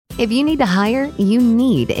If you need to hire, you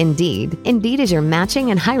need Indeed. Indeed is your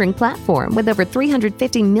matching and hiring platform with over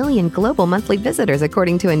 350 million global monthly visitors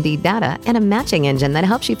according to Indeed data and a matching engine that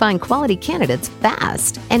helps you find quality candidates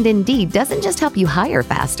fast. And Indeed doesn't just help you hire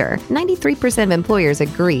faster. 93% of employers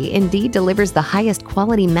agree Indeed delivers the highest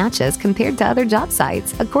quality matches compared to other job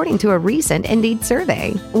sites, according to a recent Indeed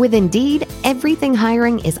survey. With Indeed, everything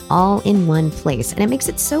hiring is all in one place, and it makes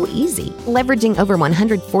it so easy. Leveraging over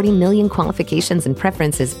 140 million qualifications and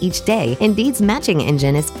preferences each day, Indeed's matching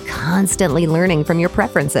engine is constantly learning from your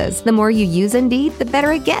preferences. The more you use Indeed, the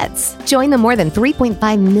better it gets. Join the more than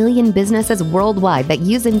 3.5 million businesses worldwide that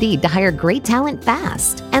use Indeed to hire great talent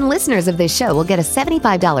fast. And listeners of this show will get a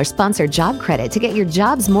 $75 sponsored job credit to get your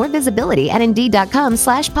jobs more visibility at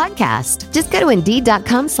Indeed.com/podcast. Just go to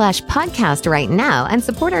Indeed.com/podcast right now and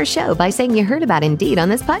support our show by saying you heard about Indeed on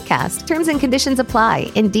this podcast. Terms and conditions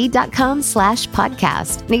apply.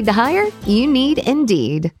 Indeed.com/podcast. Need to hire? You need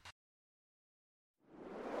Indeed.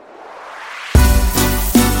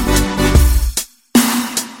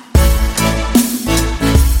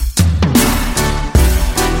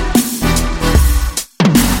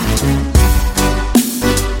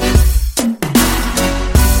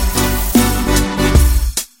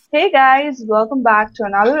 Hey guys, welcome back to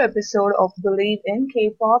another episode of Believe in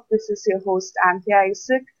K-pop. This is your host Anthea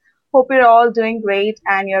Isaac. Hope you're all doing great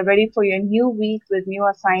and you're ready for your new week with new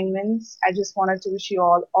assignments. I just wanted to wish you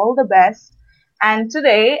all the best. And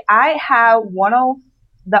today I have one of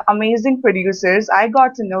the amazing producers I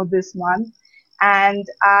got to know this month, and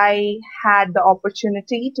I had the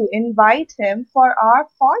opportunity to invite him for our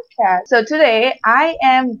podcast. So today I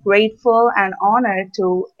am grateful and honored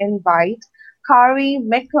to invite Kari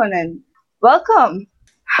Mikkonen. Welcome.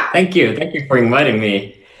 Thank you. Thank you for inviting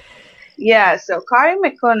me. Yeah, so Kari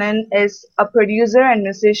Mikkonen is a producer and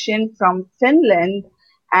musician from Finland,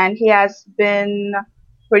 and he has been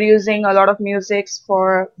producing a lot of music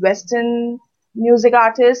for Western music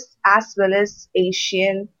artists as well as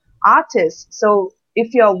Asian artists. So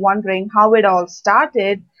if you're wondering how it all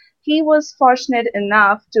started, he was fortunate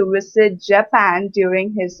enough to visit Japan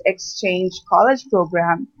during his exchange college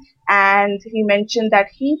program. And he mentioned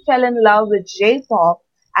that he fell in love with J-pop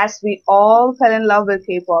as we all fell in love with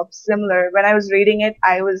K-pop. Similar. When I was reading it,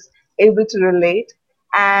 I was able to relate.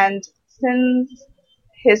 And since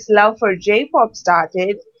his love for J-pop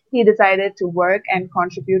started, he decided to work and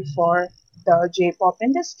contribute for the J-pop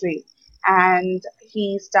industry. And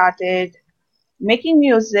he started making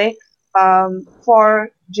music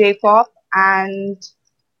for J-pop and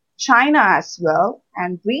China as well.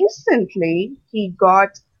 And recently, he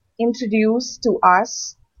got introduced to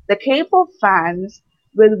us, the K-pop fans,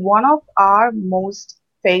 with one of our most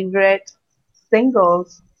favorite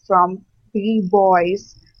singles from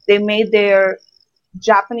B-Boys. They made their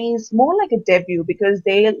Japanese more like a debut because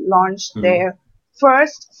they launched their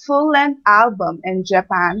first full-length album in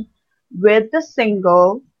Japan with the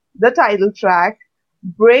single, the title track,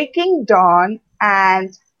 Breaking Dawn.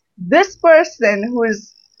 And this person who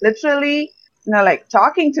is literally,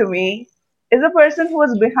 talking to me is a person who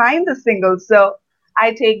was behind the single. So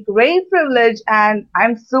I take great privilege and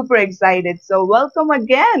I'm super excited. So welcome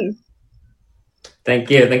again. Thank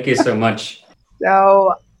you. Thank you so much.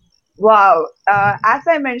 So, wow. As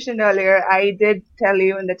I mentioned earlier, I did tell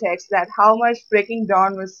you in the text that how much Breaking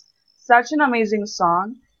Dawn was such an amazing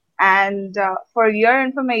song. And for your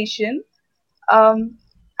information,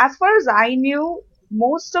 as far as I knew,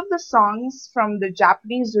 most of the songs from the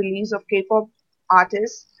Japanese release of K-pop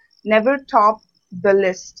artists never top the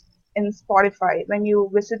list in Spotify. When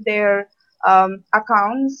you visit their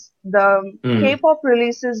accounts, the K-pop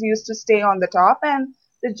releases used to stay on the top, and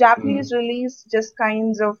the Japanese release just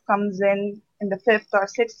kind of comes in the 5th or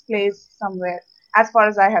 6th place somewhere, as far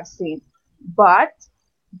as I have seen. But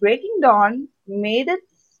Breaking Dawn made its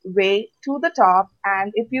way to the top,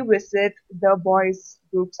 and if you visit the boys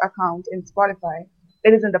group's account in Spotify,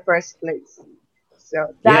 it is in the first place.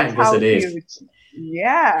 So that's how huge.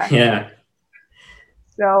 Yeah.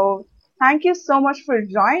 So thank you so much for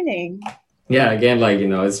joining. Yeah, again,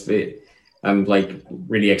 I'm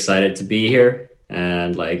really excited to be here,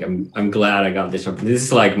 and I'm glad I got this one. This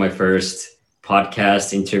is my first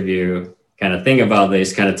podcast interview kind of thing about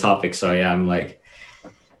this kind of topic. So yeah, I'm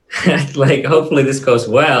hopefully this goes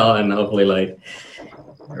well, and hopefully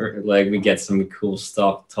we get some cool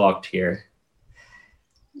stuff talked here.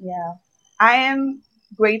 Yeah, I am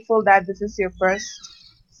grateful that this is your first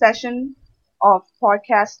session of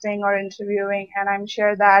podcasting or interviewing, and I'm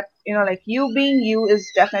sure that you being you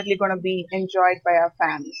is definitely going to be enjoyed by our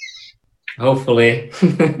fans. Hopefully.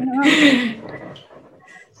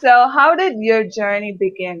 So, how did your journey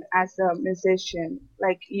begin as a musician?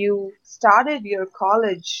 Like, you started your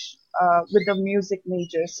college with a music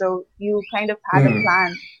major, so you kind of had a Hmm.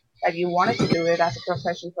 plan that you wanted to do it as a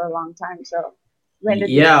profession for a long time. So, when did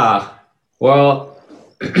this? Yeah. Well,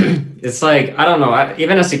 it's like I don't know.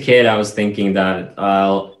 Even as a kid, I was thinking that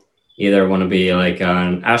I'll either want to be like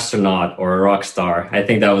an astronaut or a rock star. I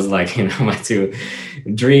think that was like my two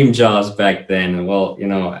dream jobs back then. Well,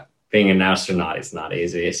 being an astronaut is not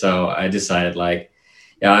easy, so I decided like,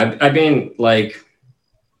 yeah, I've been like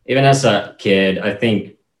even as a kid. I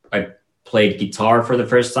think I played guitar for the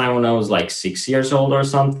first time when I was like 6 years old or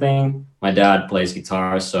something. My dad plays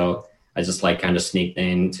guitar, so I just like kind of sneaked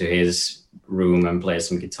into his room and played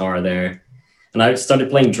some guitar there. And I started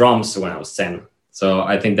playing drums when I was 10. So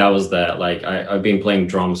I think that was I've been playing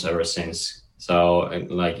drums ever since. So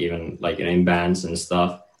like even like in bands and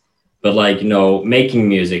stuff. But like, making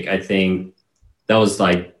music, I think that was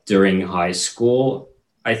like during high school.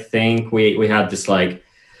 I think we had this like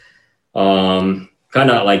kind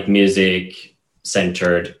of like music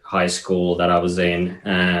centered high school that I was in,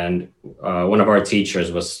 and one of our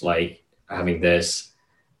teachers was like having this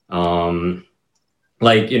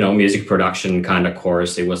music production kind of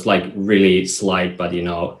course. It was like really slight, but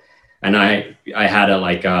and I had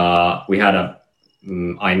we had a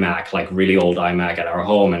iMac, like really old iMac at our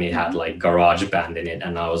home, and it had like GarageBand in it,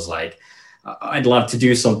 and I was like, I'd love to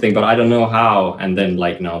do something, but I don't know how. And then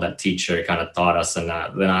that teacher kind of taught us, and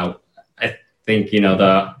then I think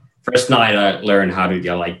the first night I learned how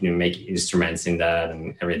to make instruments in that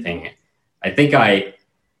and everything. I think I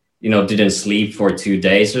didn't sleep for 2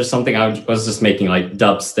 days or something. I was just making like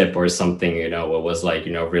dubstep or something, what was like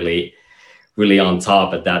really really on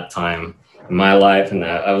top at that time in my life, and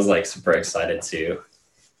I was like super excited to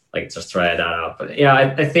like just try that out. But yeah,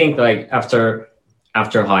 I think like after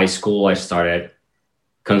high school I started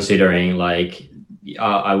considering like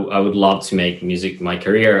I would love to make music my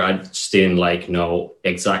career. I just didn't like know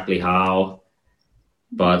exactly how,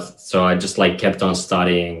 but so I just like kept on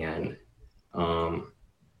studying, and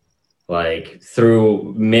like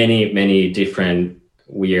through many different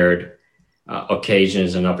weird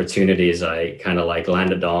occasions and opportunities, I kind of like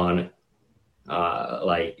landed on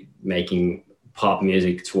like making pop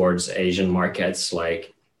music towards Asian markets.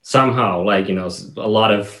 Like somehow like a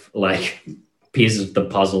lot of like pieces of the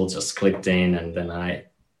puzzle just clicked in, and then I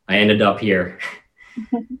ended up here.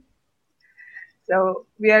 So,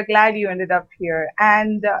 we are glad you ended up here.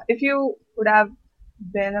 And if you would have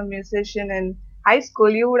been a musician in high school,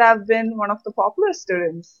 you would have been one of the popular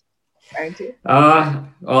students, aren't you?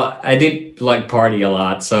 Well, I did like party a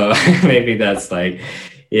lot, so maybe that's like,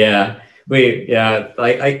 yeah, yeah,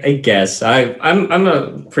 like I guess I'm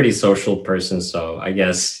a pretty social person, so I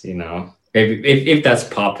guess if that's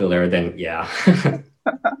popular, then yeah.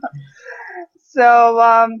 So,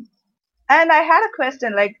 and I had a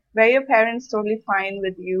question, like, were your parents totally fine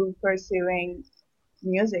with you pursuing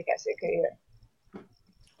music as a career?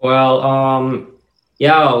 Well,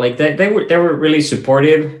 yeah, like they were really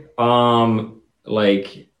supportive. My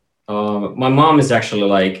mom is actually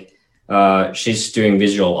like she's doing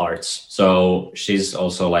visual arts, so she's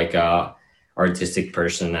also like a artistic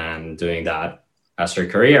person and doing that as her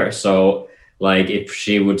career. So like if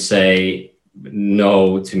she would say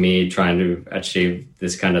no to me trying to achieve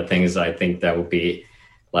this kind of things, I think that would be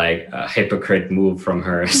like a hypocrite move from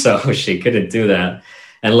her. So she couldn't do that.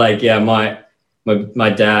 And like yeah, my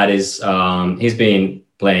dad is he's been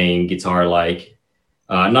playing guitar like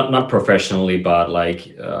not professionally, but like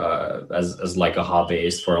as like a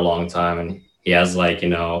hobbyist for a long time, and he has like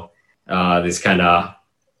this kind of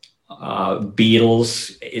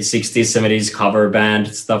Beatles 60s 70s cover band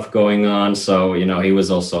stuff going on. So he was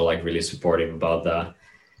also like really supportive about the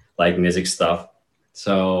like music stuff.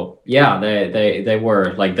 So yeah, they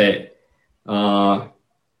were like they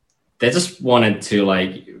just wanted to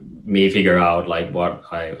like me figure out like what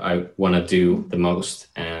I want to do the most,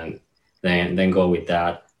 and then go with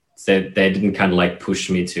that. So they didn't kind of like push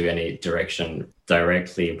me to any direction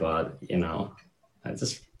directly, but I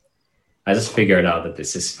just figured out that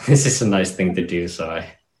this is this is a nice thing to do, so I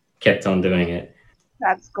kept on doing it.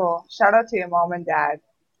 That's cool. Shout out to your mom and dad.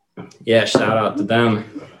 Yeah, shout out to them.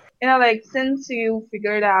 Like, since you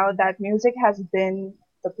figured out that music has been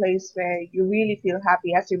the place where you really feel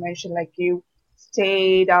happy, as you mentioned, like you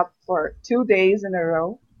stayed up for 2 days in a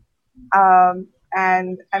row.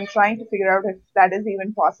 And I'm trying to figure out if that is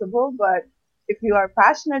even possible, but if you are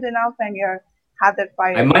passionate enough and you have that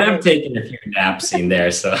I fire might have within. taken a few naps in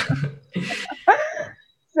there, so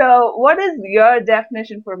So, what is your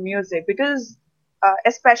definition for music? Because,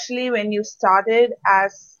 especially when you started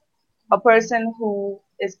as a person who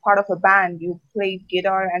is part of a band. You played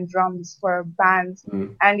guitar and drums for bands,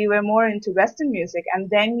 Mm. and you were more into Western music, and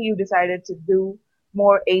then you decided to do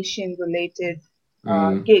more Asian related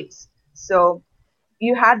Mm. gigs. So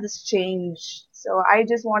you had this change. So I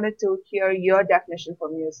just wanted to hear your definition for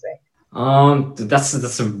music.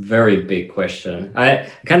 That's a very big question. I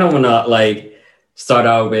kind of wanna like start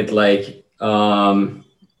out with like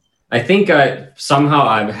I think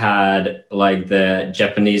I've had like the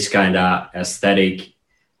Japanese kind of aesthetic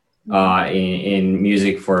in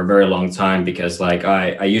music for a very long time, because like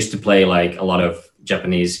I used to play like a lot of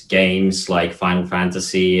Japanese games like Final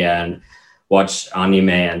Fantasy and watch anime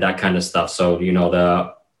and that kind of stuff. So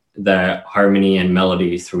the harmony and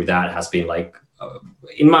melody through that has been like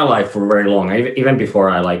in my life for very long, even before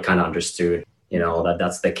I like kind of understood that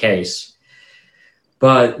that's the case.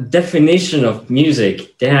 But definition of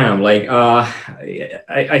music, damn, like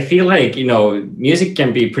I feel like music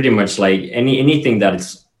can be pretty much like anything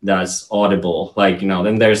that's audible. Like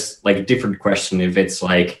then there's like a different question if it's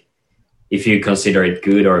like if you consider it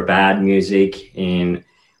good or bad music, in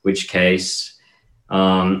which case,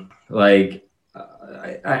 like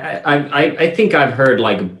I think I've heard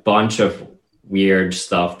like a bunch of weird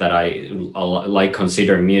stuff that I like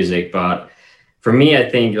consider music, but for me, I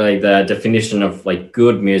think like the definition of like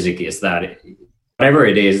good music is that whatever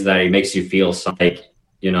it is that it makes you feel something,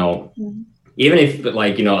 even if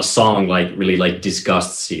like, a song like really like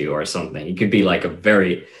disgusts you or something, it could be like a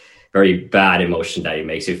very, very bad emotion that it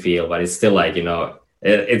makes you feel, but it's still like,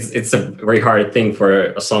 it's a very hard thing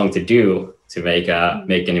for a song to do, to make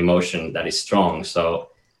an emotion that is strong. So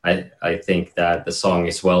I think that the song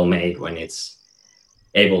is well made when it's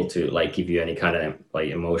able to like give you any kind of like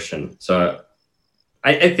emotion. So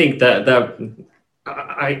I think that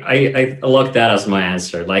I look that as my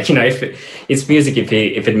answer. Like, if it's music,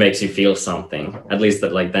 if it makes you feel something, at least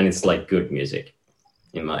that like then it's like good music,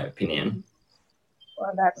 in my opinion.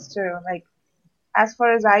 Well, that's true. Like, as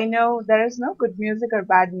far as I know, there is no good music or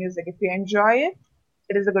bad music. If you enjoy it,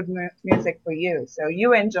 it is a good music for you. So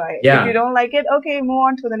you enjoy it. Yeah. If you don't like it, okay, move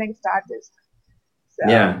on to the next artist. So,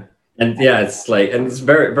 yeah, and yeah, it's like, and it's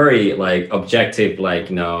very, very like objective, like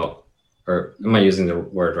or am I using the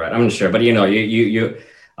word right? I'm not sure, but you're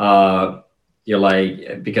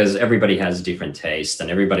like, because everybody has different taste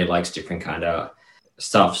and everybody likes different kind of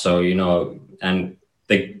stuff. So and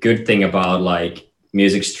the good thing about like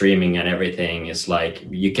music streaming and everything is like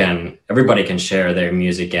everybody can share their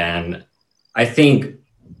music, and I think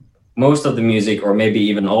most of the music, or maybe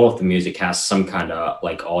even all of the music, has some kind of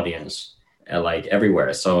like audience, like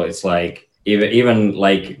everywhere. So it's like even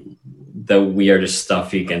like the weirdest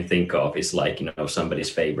stuff you can think of is like somebody's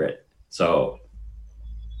favorite. So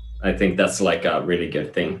I think that's like a really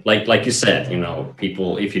good thing. Like you said,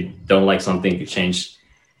 people, if you don't like something, you change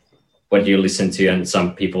what you listen to, and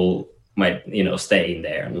some people might stay in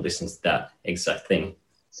there and listen to that exact thing.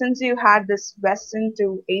 Since you had this Western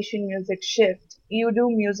to Asian music shift, you do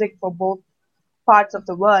music for both parts of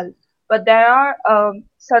the world, but there are a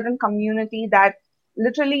certain community that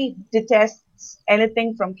literally detests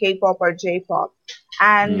anything from K-pop or J-pop,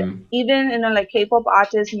 and even like K-pop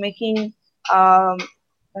artists making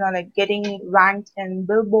like getting ranked in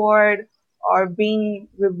Billboard, or being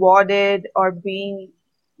rewarded, or being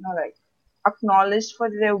like acknowledged for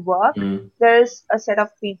their work. There's a set of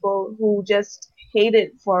people who just hate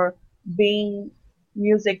it for being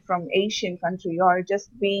music from Asian country, or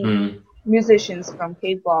just being musicians from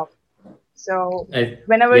K-pop. So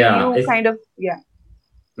whenever you kind of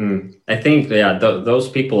I think those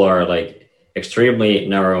people are like extremely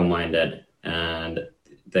narrow-minded, and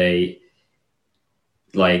they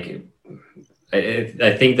like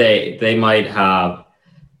I think they might have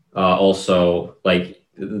also like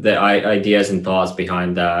the ideas and thoughts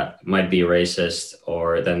behind that might be racist,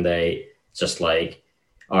 or then they just like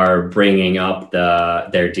are bringing up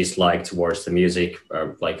their dislike towards the music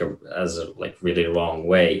as a like really wrong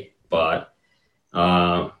way. But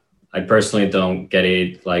I personally don't get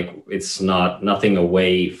it. Like, it's nothing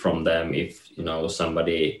away from them if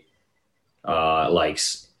somebody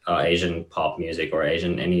likes Asian pop music or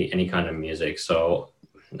Asian any kind of music. So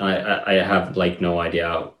I have like no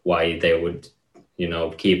idea why they would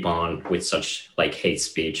keep on with such like hate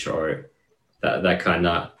speech or that kind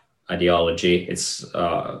of ideology. It's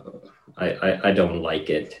I don't like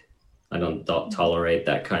it. I don't tolerate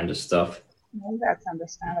that kind of stuff. Well, that's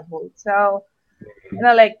understandable. So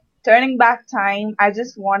like turning back time, I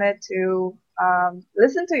just wanted to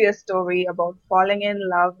listen to your story about falling in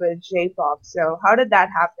love with J-pop. So how did that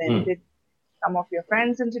happen? Did some of your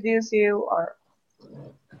friends introduce you, or?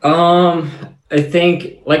 I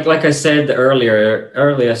think like I said earlier,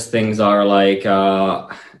 earliest things are like I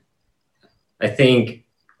think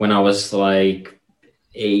when I was like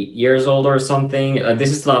 8 years old or something.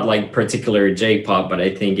 This is not like particular J-pop, but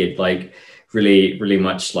I think it like really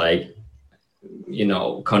much like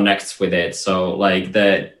connects with it. So like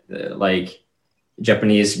like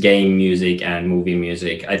Japanese game music and movie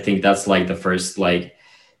music. I think that's like the first like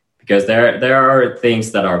because there are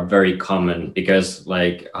things that are very common because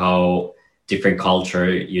like how different culture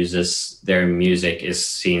uses their music is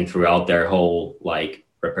seen throughout their whole like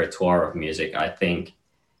repertoire of music, I think.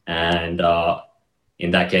 And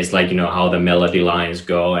in that case, like how the melody lines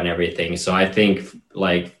go and everything. So I think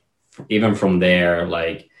like even from there,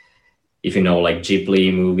 like if like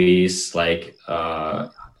Ghibli movies, like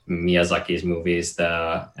Miyazaki's movies,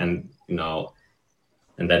 and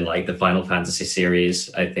then like the Final Fantasy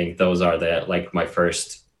series, I think those are the like my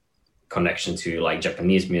first connection to like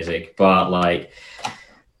Japanese music. But like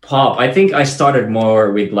pop, I think I started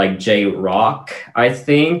more with like J-rock, I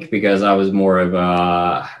think, because I was more of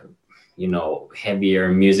a heavier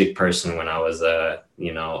music person when I was a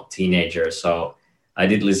teenager. So I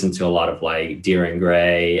did listen to a lot of like Dir en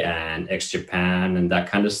Grey and X Japan and that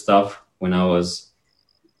kind of stuff when I was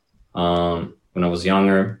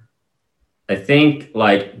younger. I think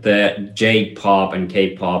like the J-pop and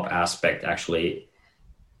K-pop aspect actually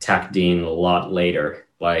tacked in a lot later.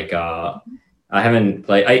 Like I haven't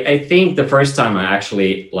like I think the first time I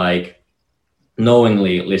actually like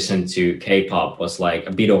knowingly listened to K-pop was like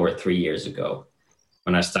a bit over 3 years ago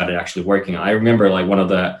when I started actually working. I remember like one of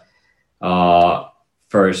the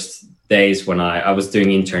first days when I was doing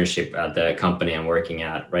internship at the company I'm working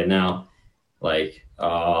at right now. Like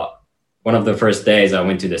one of the first days I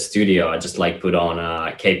went to the studio, I just like put on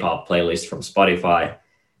a K-pop playlist from Spotify,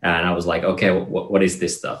 and I was like, okay, what is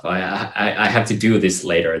this stuff? I have to do this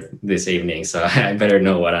later this evening, so I better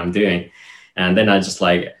know what I'm doing. And then I just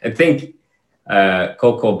like, I think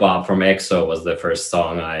Coco Bob from EXO was the first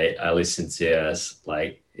song I listened to as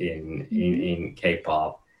like in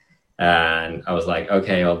K-pop. And I was like,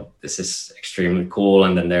 okay, well, this is extremely cool.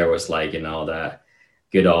 And then there was like, the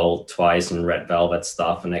good old Twice and Red Velvet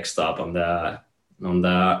stuff next up on the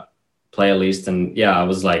playlist. And yeah, I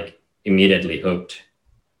was like immediately hooked.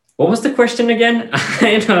 What was the question again?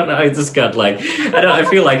 I don't know. I just got like, I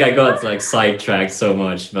feel like I got like sidetracked so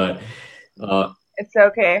much, but It's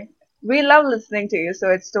okay. We love listening to you, so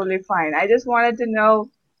it's totally fine. I just wanted to know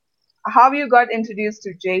how you got introduced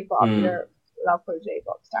to J-pop, your love for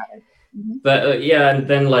J-pop started. But yeah, and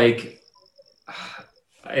then like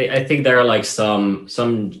I think there are like some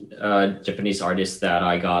Japanese artists that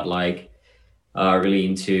I got like really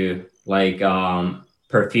into, like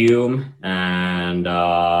Perfume and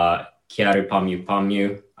Kiaru Pamyu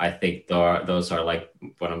Pamyu. I think those are like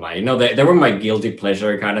one of my, they were my guilty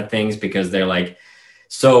pleasure kind of things because they're like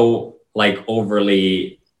so like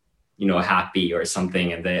overly happy or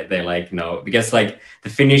something, and they like because like the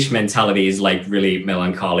Finnish mentality is like really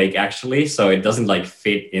melancholic actually, so it doesn't like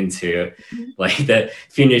fit into like the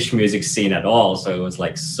Finnish music scene at all. So it was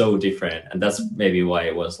like so different, and that's maybe why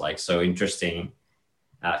it was like so interesting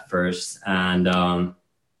at first.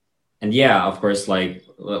 And yeah, of course, like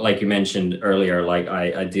you mentioned earlier, like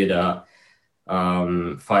I did a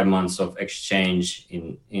 5 months of exchange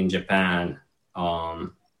in Japan.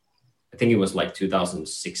 I think it was like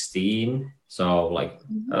 2016, so like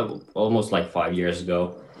almost like 5 years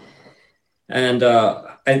ago. And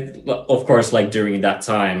of course, like during that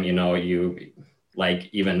time, you like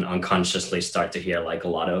even unconsciously start to hear like a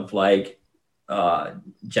lot of like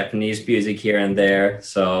Japanese music here and there.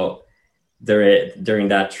 So during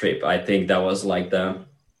that trip, I think that was like the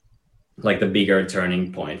bigger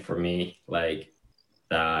turning point for me. Like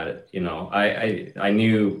that, I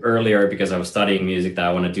knew earlier because I was studying music that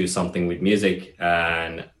I want to do something with music,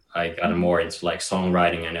 and I got more into like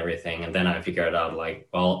songwriting and everything. And then I figured out like,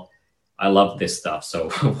 well, I love this stuff, so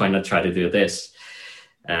why not try to do this?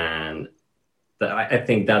 And I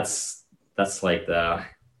think that's like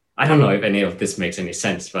I don't know if any of this makes any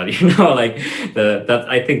sense, but like that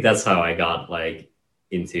I think that's how I got like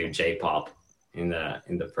into J-pop in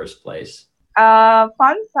the first place.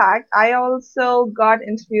 Fun fact, I also got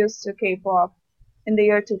introduced to K-pop in the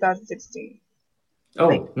year 2016. Oh,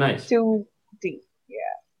 like, nice. 2D, yeah.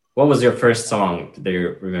 What was your first song that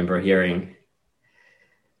you remember hearing?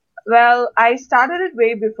 Well, I started it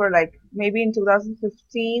way before, like maybe in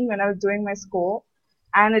 2015 when I was doing my school,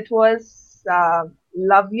 and it was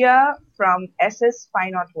Love Ya from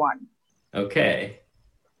SS501. Okay.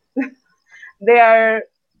 They are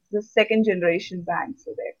the second generation band,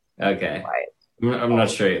 so they're okay. I'm not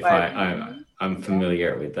sure if I'm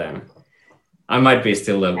familiar with them. I might be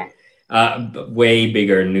still a way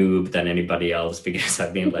bigger noob than anybody else because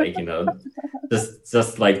I've been like,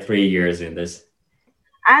 just like 3 years in this.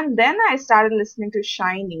 And then I started listening to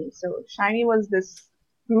Shiny. So Shiny was this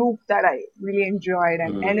group that I really enjoyed,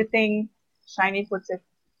 and anything Shiny puts it,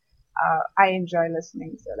 I enjoy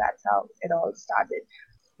listening. So that's how it all started.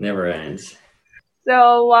 Never ends.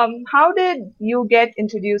 So, how did you get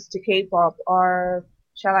introduced to K-pop, or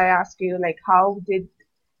shall I ask you, like, how did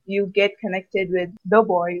you get connected with the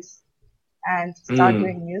boys and start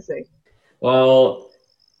doing music? Well,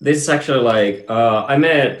 this is actually like I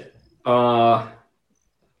met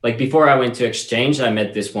like before I went to exchange, I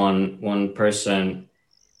met this one person.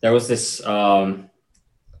 There was this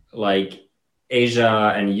like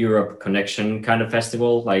Asia and Europe connection kind of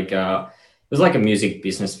festival, like. It was like a music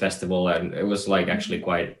business festival, and it was like actually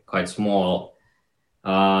quite small.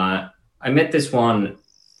 I met this one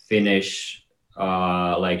Finnish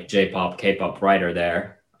like J-pop, K-pop writer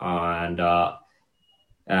there, and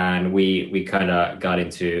we kind of got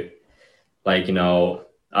into like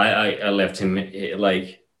I left him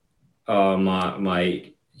like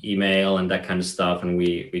my email and that kind of stuff, and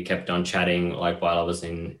we kept on chatting like while I was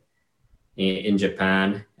in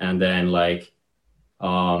Japan, and then like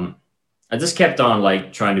I just kept on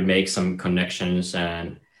like trying to make some connections,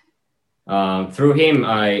 and through him,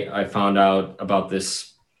 I found out about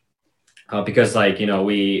this because like,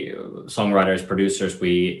 we songwriters, producers,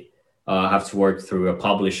 we have to work through a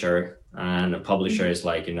publisher, and a publisher is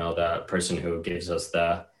like, the person who gives us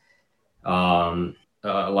the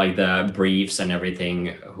like the briefs and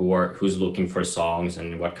everything, who's looking for songs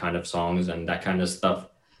and what kind of songs and that kind of stuff.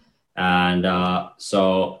 And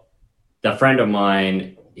so the friend of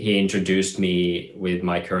mine, he introduced me with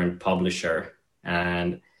my current publisher,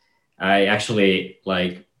 and I actually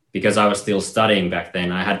like, because I was still studying back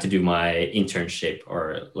then, I had to do my internship,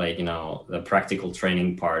 or like, the practical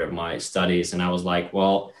training part of my studies. And I was like,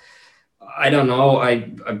 well, I don't know,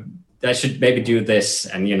 I should maybe do this.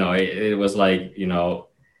 And, it was like,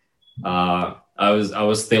 I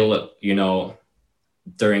was still,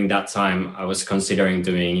 during that time, I was considering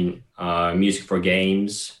doing music for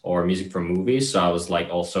games or music for movies. So I was like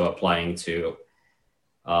also applying to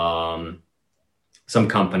some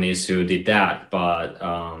companies who did that, but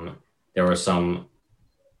there were some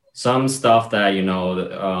stuff that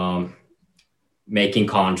making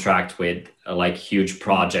contract with like huge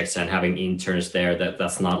projects and having interns there,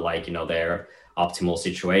 that's not like their optimal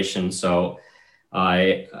situation. So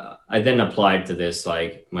I then applied to this,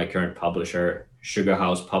 like my current publisher, Sugar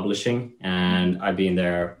House Publishing, and I've been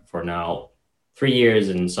there for now 3 years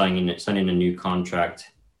and signing a new contract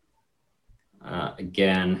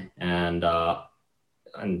again, and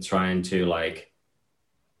I'm trying to like,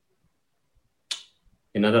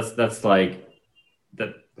 that's like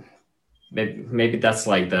that. Maybe that's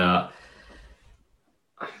like the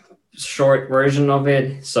short version of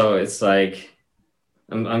it. So it's like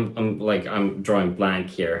I'm drawing blank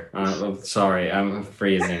here. I'm sorry, I'm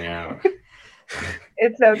freezing out.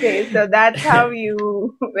 It's okay. So that's how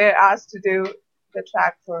you were asked to do the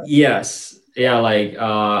track for. Yes. Yeah. Like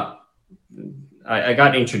I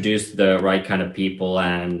got introduced to the right kind of people,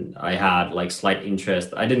 and I had like slight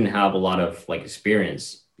interest. I didn't have a lot of like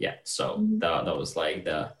experience yet. So that was like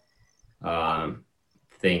the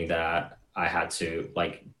thing that I had to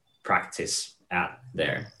like practice at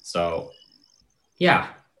there. So yeah.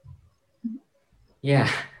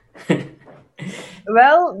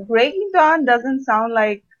 Well, Breaking Dawn doesn't sound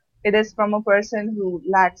like it is from a person who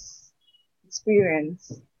lacks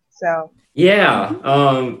experience. So yeah,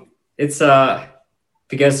 it's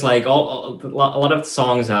because like a lot of the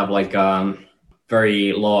songs have like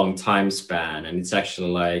very long time span, and it's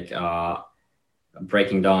actually like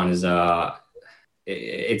Breaking Dawn is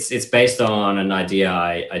it's based on an idea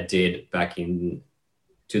I did back in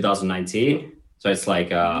 2019. So it's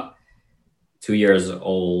like 2 years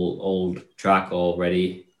old track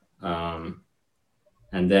already. And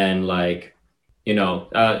then like,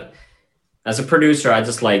 as a producer, I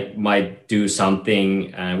just like might do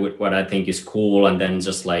something with what I think is cool, and then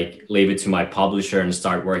just like leave it to my publisher and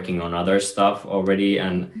start working on other stuff already,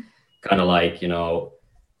 and kind of like,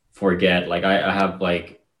 forget. Like I have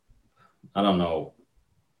like, I don't know,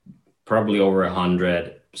 probably over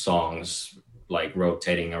 100 songs like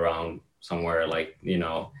rotating around somewhere, like,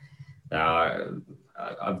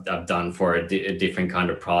 I've done for a different kind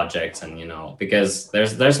of projects, and because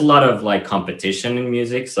there's a lot of like competition in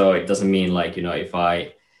music, so it doesn't mean like, if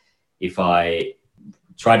I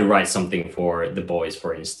try to write something for the boys,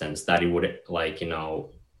 for instance, that it would like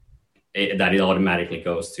that it automatically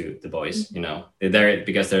goes to the boys, you know, there,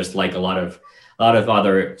 because there's like a lot of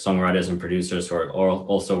other songwriters and producers who are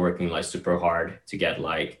also working like super hard to get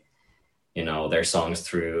like, you know, their songs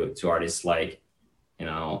through to artists like, you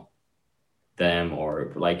know, them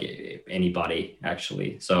or like anybody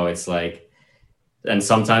actually. So it's like, and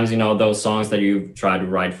sometimes, you know, those songs that you try to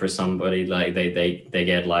write for somebody, like they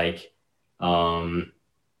get like,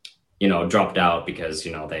 you know, dropped out because,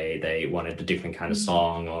 you know, they wanted a different kind of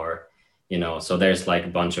song, or, you know, so there's like a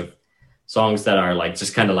bunch of songs that are like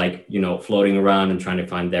just kind of like, you know, floating around and trying to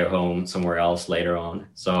find their home somewhere else later on.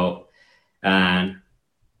 So, and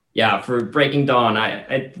yeah, for Breaking Dawn,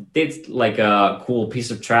 I did like a cool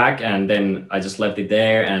piece of track, and then I just left it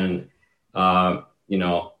there, and you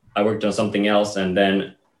know, I worked on something else, and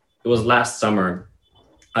then it was last summer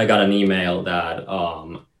I got an email that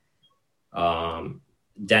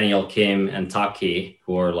Daniel Kim and Taki,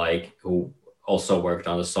 who also worked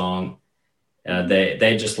on the song,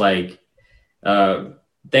 they just like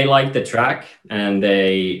they liked the track, and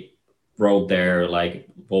they wrote their like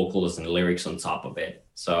vocals and lyrics on top of it.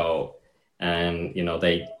 So, and you know,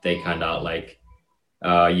 they kind of like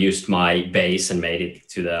used my bass and made it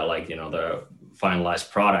to the, like, you know, the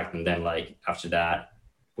finalized product. And then like after that,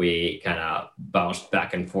 we kind of bounced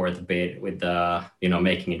back and forth a bit with the, you know,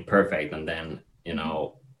 making it perfect. And then, you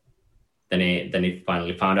know, then it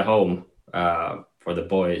finally found a home for the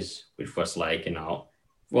boys, which was like, you know,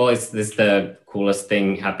 well, it's the coolest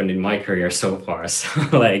thing happened in my career so far. So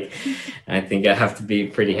like, I think I have to be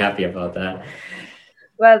pretty happy about that.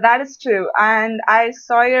 Well, that is true. And I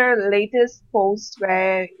saw your latest post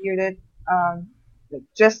where you did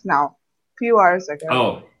just now, few hours ago.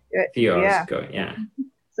 Oh, a few hours ago, yeah.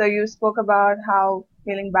 So you spoke about how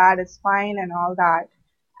feeling bad is fine and all that.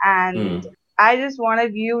 And I just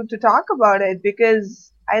wanted you to talk about it,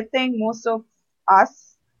 because I think most of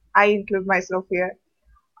us, I include myself here,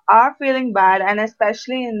 are feeling bad, and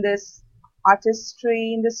especially in this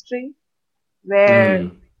artistry industry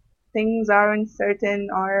where things are uncertain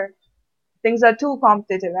or things are too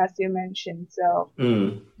competitive, as you mentioned. So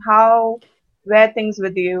how were things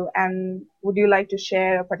with you, and would you like to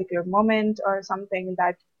share a particular moment or something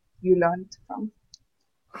that you learned from?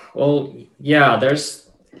 Well, yeah, there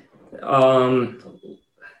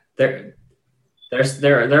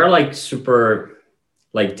are like super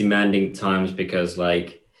like demanding times, because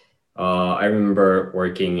like I remember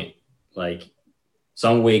working like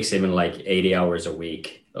some weeks even like 80 hours a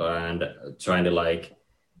week, and trying to like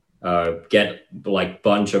get like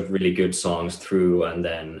bunch of really good songs through, and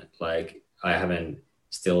then like I haven't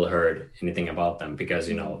still heard anything about them, because,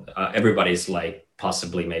 you know, everybody's like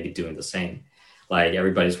possibly maybe doing the same. Like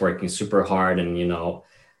everybody's working super hard, and, you know,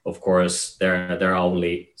 of course there are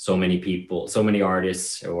only so many people, so many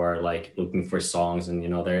artists who are like looking for songs, and, you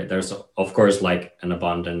know, there's of course like an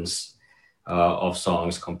abundance of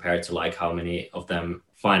songs compared to like how many of them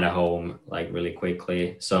find a home like really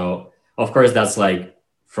quickly. So of course that's like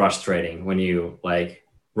frustrating when you like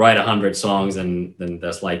write 100 songs, and then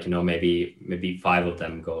there's like, you know, maybe 5 of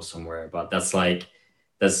them go somewhere. But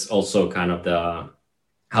that's also kind of the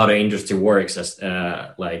how the industry works, as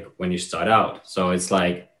like when you start out. So it's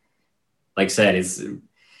like I said,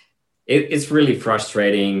 it's really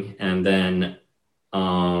frustrating. And then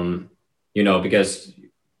you know, because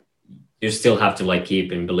you still have to like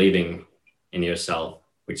keep in believing in yourself,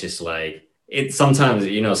 which is like, it sometimes,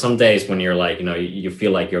 you know, some days when you're like, you know, you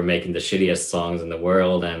feel like you're making the shittiest songs in the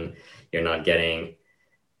world, and you're not getting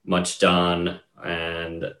much done.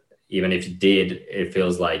 And even if you did, it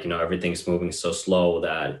feels like, you know, everything's moving so slow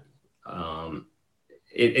that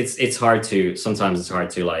it's hard to, sometimes it's hard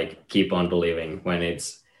to like keep on believing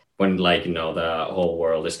when like, you know, the whole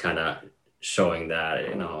world is kind of showing that,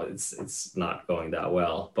 you know, it's not going that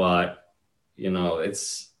well. But, you know,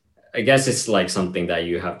 I guess it's like something that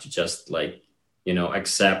you have to just like, you know,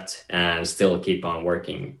 accept and still keep on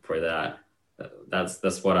working for that.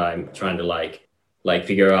 That's what I'm trying to like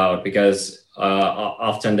figure out, because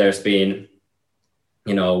often there's been,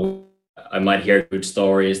 you know, I might hear good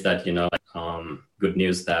stories that, you know, good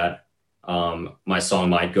news that my song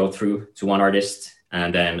might go through to one artist,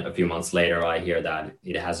 and then a few months later I hear that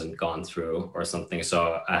it hasn't gone through or something.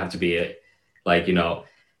 So I have to be like, you know,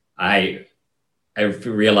 I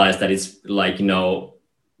realized that it's like, you know,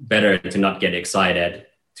 better to not get excited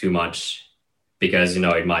too much, because, you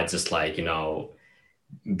know, it might just like, you know,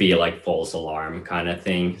 be like false alarm kind of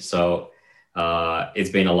thing. So it's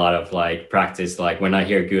been a lot of like practice. Like when I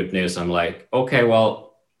hear good news, I'm like, okay,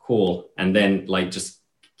 well, cool. And then like just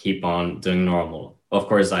keep on doing normal. Of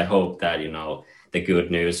course, I hope that, you know, the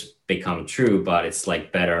good news become true, but it's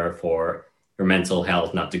like better for your mental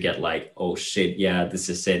health not to get like, oh shit, yeah, this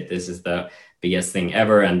is it, this is the biggest thing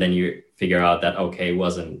ever, and then you figure out that okay, it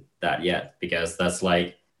wasn't that yet, because that's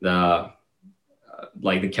like the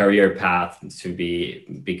career path to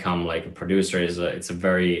become like a producer it's a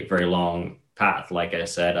very, very long path. Like I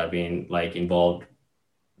said, I've been like involved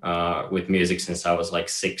with music since I was like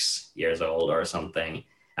 6 years old or something.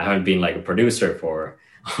 I haven't been like a producer for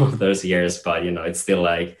all of those years, but it's still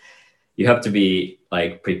like you have to be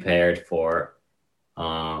like prepared for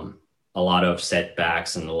a lot of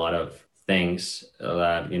setbacks and a lot of things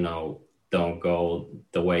that don't go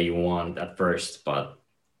the way you want at first, but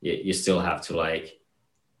you still have to like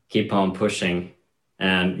keep on pushing.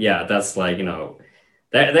 And yeah, that's like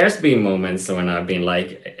there's been moments when I've been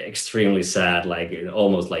like extremely sad, like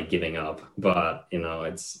almost like giving up, but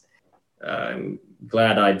it's I'm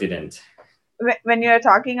glad I didn't. When you're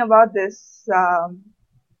talking about this,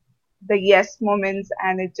 the yes moments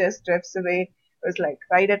and it just drifts away, it was like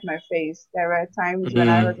right at my face. There were times when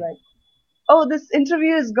I was like, oh, this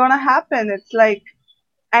interview is gonna happen. It's like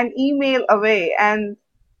an email away, and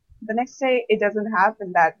the next day it doesn't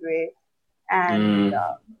happen that way. And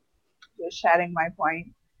just sharing my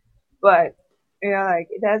point, but like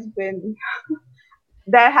it has been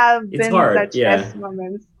there have It's been hard, such yes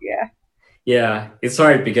moments. Yeah, it's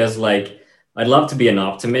hard because like I'd love to be an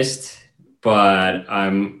optimist, but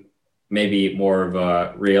I'm maybe more of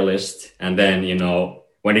a realist. And then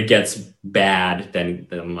when it gets bad, then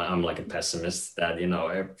I'm like a pessimist. That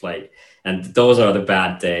like, and those are the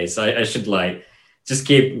bad days. I should like just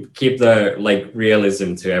keep the like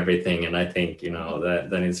realism to everything, and I think that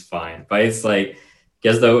then it's fine. But it's like,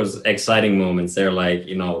 because those exciting moments, they're like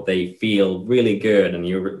they feel really good, and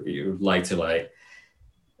you like to like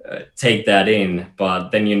take that in.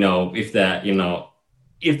 But then if that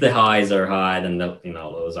if the highs are high, then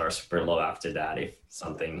those are super low after that, if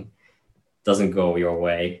something doesn't go your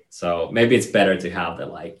way. So maybe it's better to have the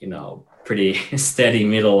like pretty steady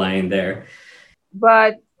middle line there.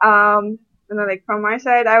 But like from my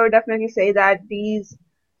side, I would definitely say that these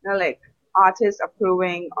like artists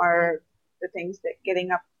approving or the things that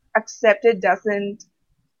getting accepted doesn't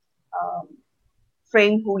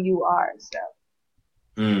frame who you are. So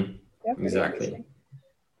exactly.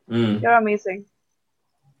 You're amazing.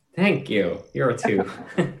 Thank you. You're too.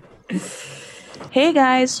 Hey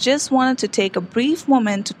guys, just wanted to take a brief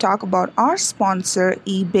moment to talk about our sponsor,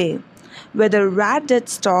 eBay. Whether rad dead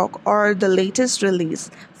stock or the latest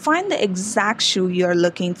release, find the exact shoe you're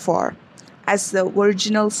looking for. As the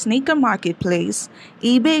original sneaker marketplace,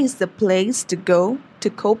 eBay is the place to go to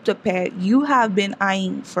cope the pair you have been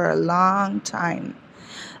eyeing for a long time.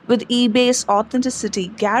 With eBay's authenticity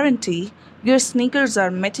guarantee, your sneakers are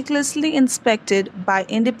meticulously inspected by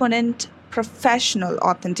independent professional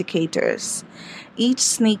authenticators. Each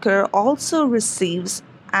sneaker also receives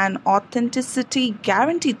an authenticity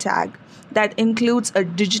guarantee tag that includes a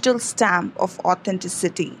digital stamp of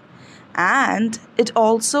authenticity. And it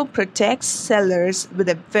also protects sellers with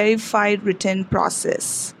a verified return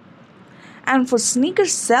process. And for sneaker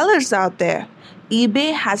sellers out there,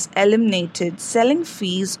 eBay has eliminated selling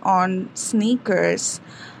fees on sneakers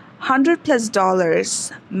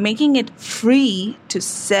 $100+, making it free to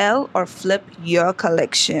sell or flip your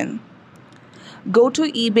collection. Go to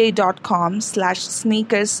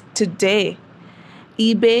ebay.com/sneakers today.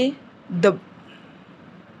 eBay,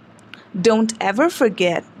 Don't ever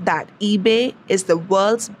forget that eBay is the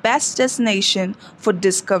world's best destination for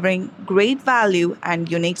discovering great value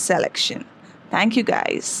and unique selection. Thank you,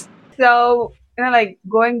 guys. So, like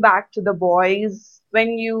going back to The Boys,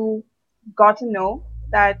 when you got to know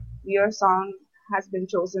that your song has been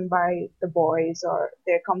chosen by The Boys or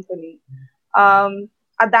their company,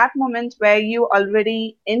 at that moment were you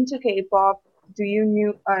already into K-pop? Do you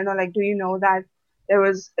know that there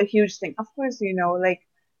was a huge thing? Of course, like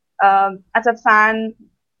as a fan,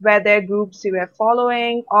 were there groups you were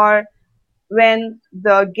following, or when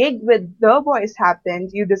the gig with The Boys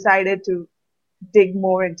happened, you decided to dig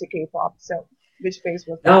more into K-pop? So which phase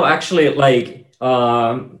was that? No, actually, like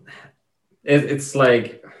it's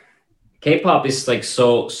like K-pop is like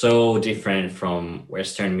so different from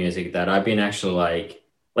Western music that I've been actually like,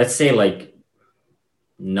 let's say like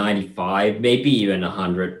 95, maybe even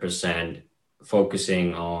 100%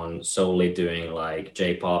 focusing on solely doing like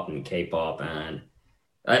J-pop and K-pop, and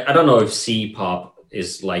I don't know if C-pop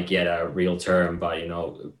is like yet a real term, but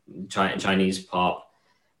Chinese pop.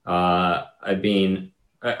 I've been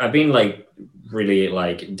like really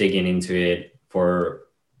like digging into it for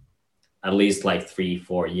at least like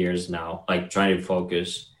 3-4 years now, like trying to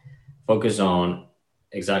focus on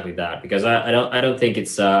exactly that, because I don't think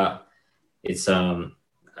it's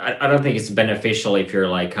I don't think it's beneficial if you're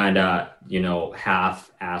like kind of,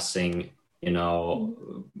 half-assing,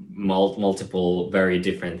 multiple very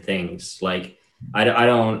different things. Like I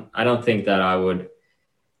don't think that I would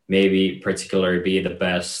maybe particularly be the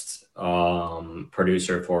best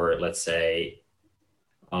producer for, let's say,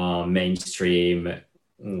 mainstream,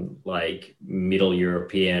 like Middle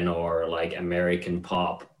European or like American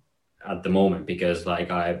pop at the moment, because like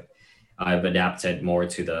I've adapted more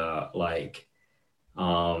to the like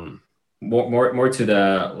more to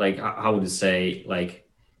the, like, how would you say, like,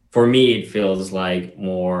 for me it feels like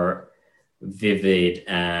more vivid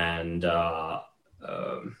and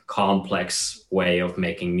complex way of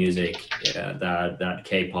making music, that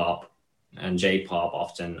K-pop and J-pop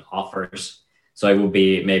often offers. So it would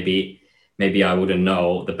be maybe I wouldn't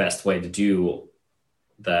know the best way to do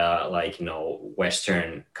the, like,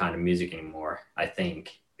 Western kind of music anymore, I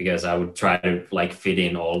think, because I would try to like fit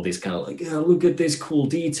in all this kind of like, yeah, look at this cool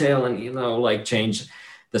detail, and like change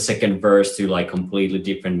the second verse to like completely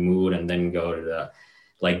different mood, and then go to the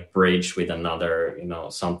like bridge with another,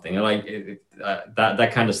 something like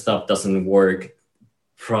that kind of stuff doesn't work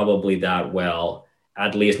probably that well,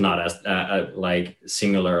 at least not as like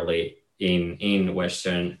similarly in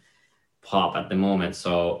Western pop at the moment.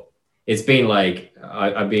 So it's been like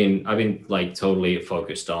I've been like totally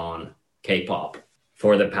focused on K-pop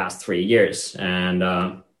for the past 3 years, and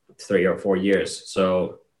 3 or 4 years.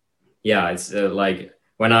 So yeah, it's like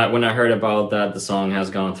when I heard about that the song has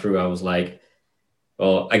gone through, I was like,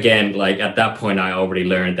 well, again, like at that point I already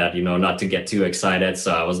learned that, not to get too excited.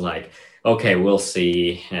 So I was like, okay, we'll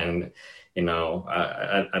see. And I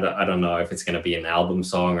don't know if it's going to be an album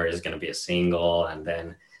song or it's going to be a single. And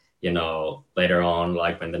then, later on,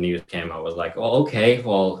 like when the news came, I was like, oh, okay,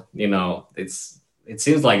 well, it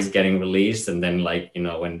seems like it's getting released. And then, like,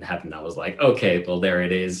 when it happened, I was like, okay, well, there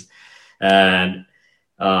it is. And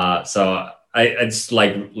so I just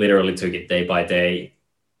like literally took it day by day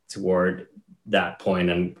toward that point,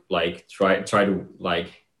 and like try to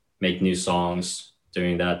like make new songs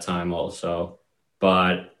during that time also.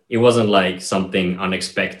 But it wasn't like something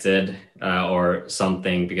unexpected or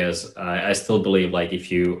something, because I still believe like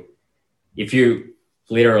if you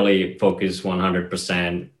literally focus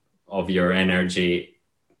 100% of your energy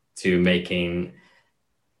to making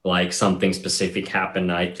like something specific happen,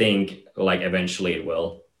 I think like eventually it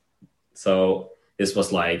will. So this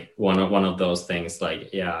was like one of those things.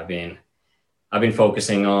 Like, yeah, I've been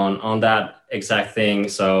focusing on that exact thing.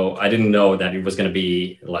 So I didn't know that it was going to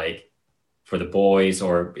be like for the boys,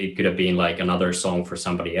 or it could have been like another song for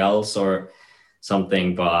somebody else or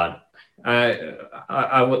something. But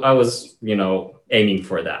I was, aiming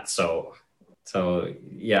for that. So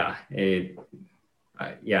yeah,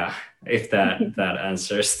 yeah, if that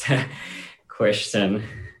answers the question.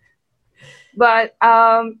 But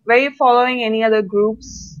were you following any other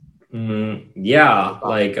groups? Yeah,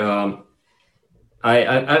 like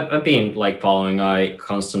I've been like following. I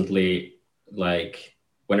constantly, like,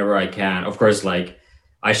 whenever I can. Of course, like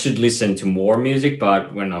I should listen to more music,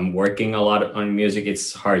 but when I'm working a lot on music,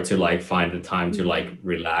 it's hard to like find the time to like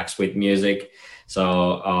relax with music.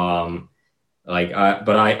 So like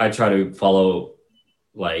I try to follow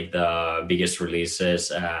like the biggest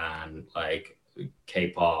releases and like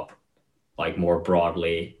K-pop like more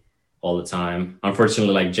broadly all the time.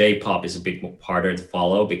 Unfortunately, like J-pop is a bit harder to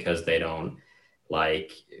follow because they don't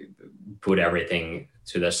like put everything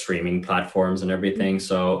to the streaming platforms and everything.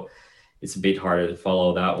 So it's a bit harder to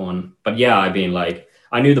follow that one. But yeah, I mean, like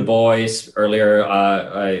I knew the boys earlier.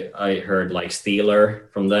 I heard like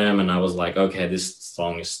Steeler from them, and I was like, okay, this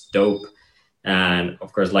song is dope. And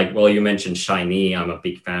of course, like, well, you mentioned SHINee. I'm a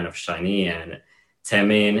big fan of SHINee, and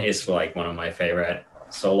Taemin is like one of my favorite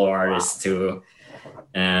solo artists too.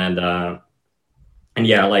 And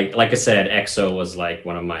yeah, like I said, EXO was like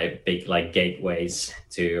one of my big like gateways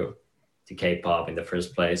to K-pop in the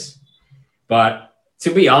first place. But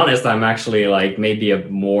to be honest, I'm actually like maybe a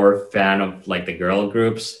more fan of like the girl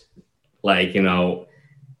groups, like,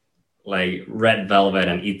 like Red Velvet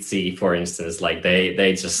and ITZY, for instance. Like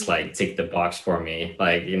they just like tick the box for me,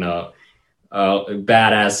 like,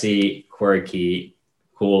 badassy, quirky,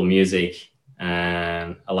 cool music,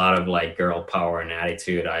 and a lot of like girl power and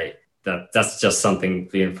attitude. That's just something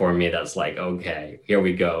for me that's like, okay, here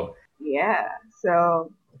we go. Yeah.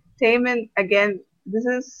 So Taemin, again, this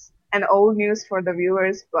is an old news for the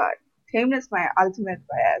viewers, but Taemin is my ultimate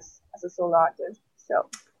bias as a solo artist. So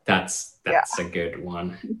that's a good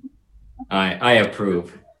one. I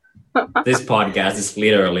approve. This podcast is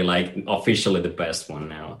literally like officially the best one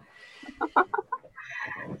now.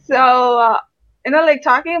 So Like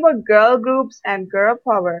talking about girl groups and girl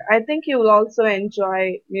power, I think you will also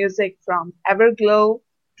enjoy music from Everglow,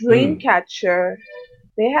 Mm. Dreamcatcher.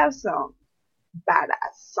 They have some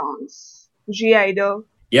badass songs. G-Idol.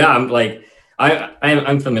 Yeah, I'm like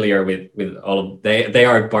I'm familiar with all of they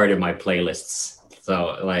are part of my playlists.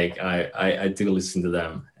 So like I do listen to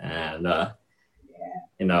them, and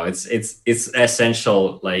it's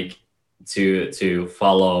essential like to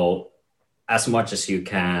follow as much as you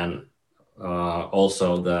can.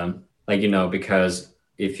 Also the like because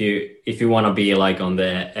if you want to be like on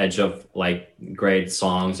the edge of like great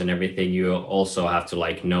songs and everything, you also have to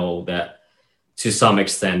like know that to some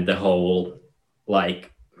extent the whole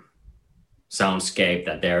like soundscape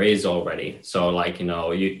that there is already. So like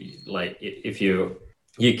you like if you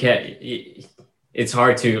can it's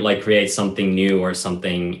hard to like create something new or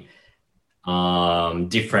something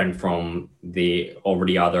different from the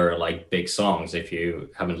already other like big songs if you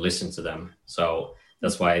haven't listened to them. So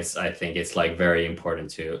that's why I think it's like very important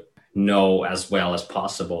to know as well as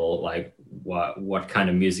possible like what kind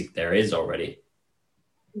of music there is already.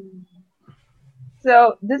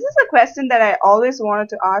 So this is a question that I always wanted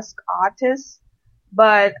to ask artists,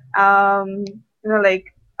 but like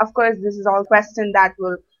of course this is all question that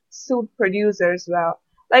will suit producers well.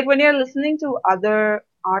 Like when you're listening to other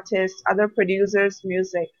artists, other producers'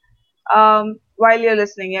 music, while you're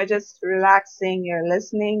listening, you're just relaxing, you're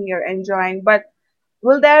listening, you're enjoying. But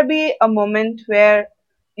will there be a moment where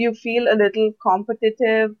you feel a little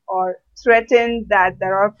competitive or threatened that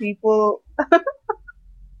there are people?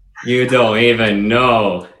 You don't even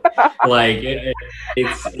know. Like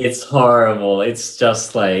it's horrible. It's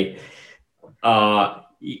just like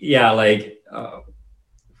yeah, like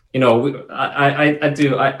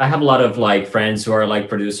I have a lot of like friends who are like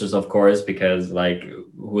producers, of course, because like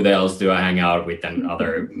who the else do I hang out with than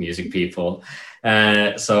other music people?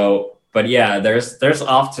 So but yeah, there's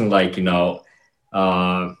often like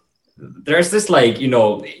uh there's this like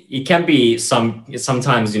it can be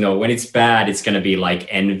sometimes when it's bad it's gonna be like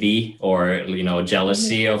envy or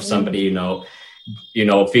jealousy of somebody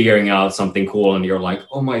figuring out something cool, and you're like,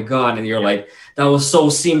 oh my god, and you're like, that was so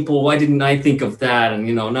simple, why didn't I think of that? And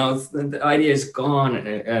now the idea is gone,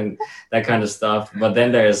 and that kind of stuff. But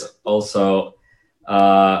then there's also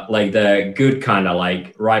like the good kind of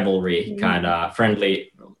like rivalry, kind of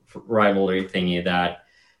friendly rivalry thingy that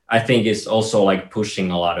I think is also like pushing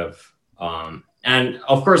a lot of and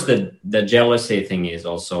of course the jealousy thing is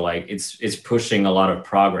also like it's pushing a lot of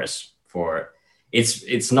progress for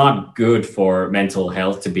it's not good for mental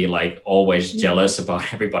health to be like always jealous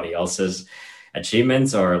about everybody else's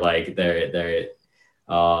achievements or like their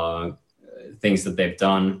uh things that they've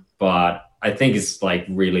done. But I think it's like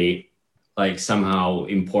really like somehow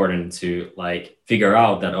important to like figure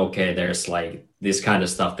out that okay, there's like this kind of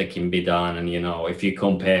stuff that can be done, and if you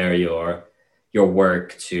compare your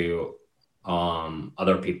work to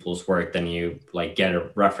other people's work, then you like get a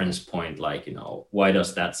reference point, like why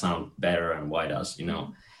does that sound better, and why does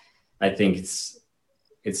I think it's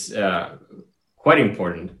quite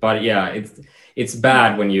important. But yeah, it's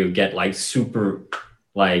bad when you get like super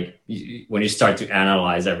like when you start to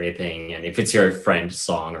analyze everything, and if it's your friend's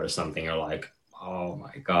song or something, you're like, oh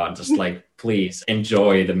my god, just like please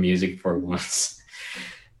enjoy the music for once.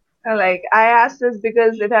 Like I asked this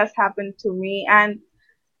because it has happened to me, and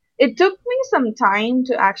it took me some time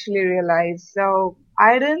to actually realize. So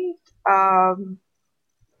I didn't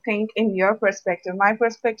think in your perspective. My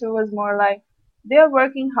perspective was more like they're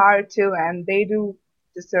working hard too, and they do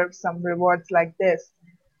deserve some rewards like this.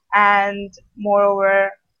 And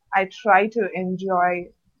moreover, I try to enjoy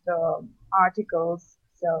the articles.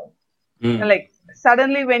 So Mm. like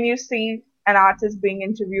suddenly when you see an artist being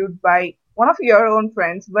interviewed by one of your own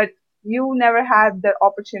friends, but you never had the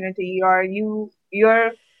opportunity, or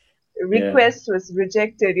your Yeah. request was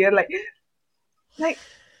rejected, you're like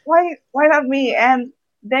why not me? And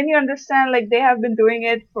then you understand like they have been doing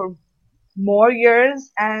it for more years,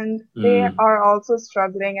 and they Mm. are also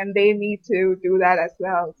struggling, and they need to do that as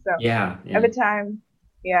well. So Yeah, yeah. every time,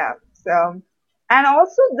 yeah. So, and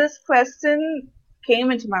also this question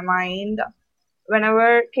came into my mind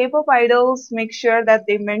whenever K-pop idols make sure that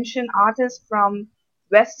they mention artists from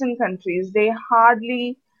Western countries, they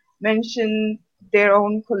hardly mention their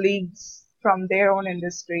own colleagues from their own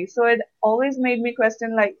industry. So it always made me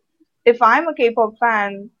question, like, if I'm a K-pop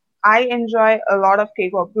fan, I enjoy a lot of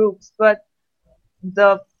K-pop groups, but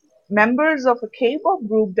the members of a K-pop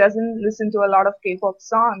group doesn't listen to a lot of K-pop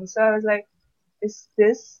songs. So I was like, is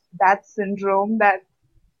this that syndrome that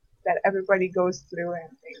everybody goes through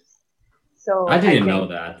and things? I So I didn't know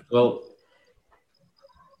think. that. Well,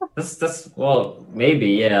 that's well, maybe,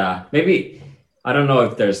 yeah, maybe. I don't know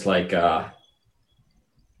if there's like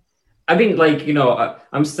I mean, like,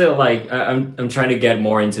 I'm still like I'm trying to get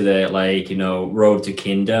more into the, like, Road to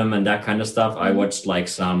Kingdom and that kind of stuff. I Mhm. watched like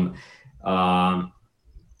some.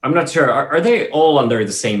 I'm not sure. Are they all under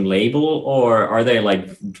the same label, or are they like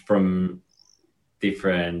from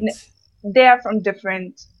different? They are from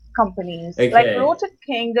different companies. Like Okay. Road to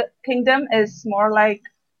Kingdom is more like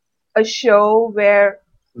a show where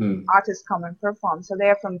Mm, artists come and perform. So they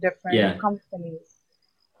are from different yeah. companies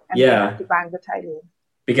and they have Yeah. to bang the title.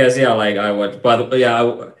 Because yeah, like I watched, but yeah,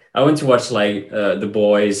 I went to watch like the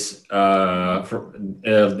boys.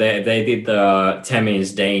 They did the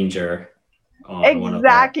Temmie's Danger on one of the.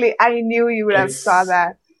 Exactly. I knew you would have saw It's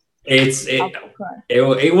that. it's Of it, course.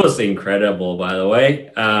 it was incredible, by the way.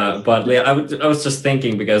 But yeah, I was just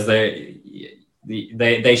thinking because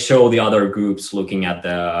they show the other groups looking at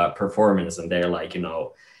the performance, and they're like,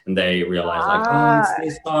 and they realize like, oh, Ah, it's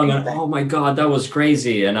this song, and oh exactly. my god, that was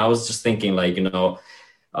crazy. And I was just thinking like,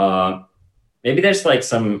 uh, maybe there's like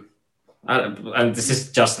some. And this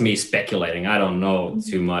is just me speculating. I don't know Mhm.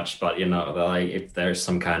 too much, but like if there's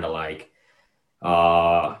some kind of like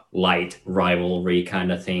light rivalry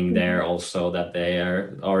kind of thing there Mhm. also, that they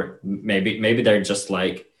are, or maybe they're just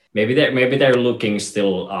like, maybe they're looking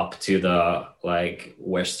still up to the like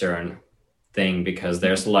Western thing, because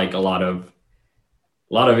there's like a lot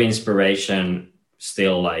of inspiration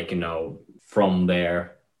still, like, from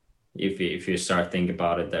there. If you start thinking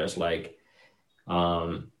about it, there's like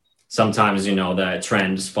um sometimes the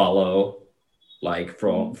trends follow like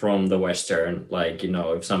from Mhm. from the Western, like,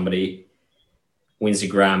 if somebody wins a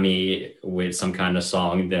Grammy with some kind of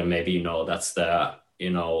song, then maybe that's the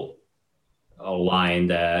a line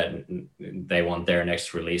that they want their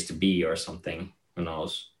next release to be, or something. Who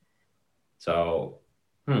knows? So,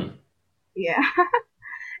 Yeah.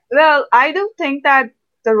 Well, I do think that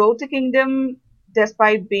the Road to Kingdom,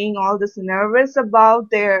 despite being all this nervous about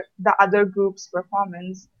the other group's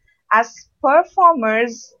performance, as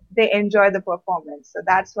performers, they enjoy the performance. So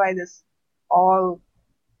that's why this all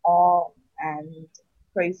awe and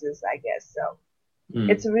praises, I guess. So hmm.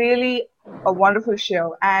 it's really a wonderful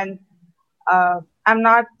show, and I'm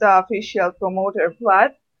not the official promoter,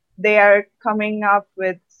 but they are coming up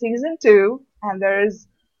with season two, and there's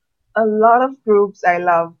a lot of groups I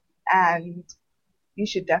love, and you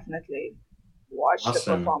should definitely watch the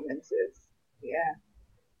Awesome. performances. Yeah.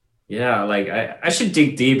 Yeah, like I should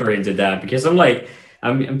dig deeper into that, because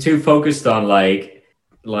I'm too focused on like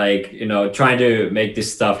trying to make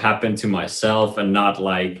this stuff happen to myself, and not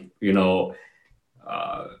like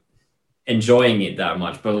uh enjoying it that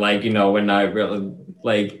much. But like, when I really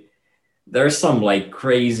like, there's some like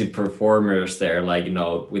crazy performers there, like,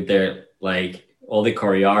 with their like all the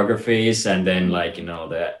choreographies, and then like,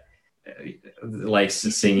 the like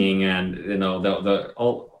singing, and the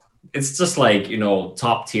all, it's just like,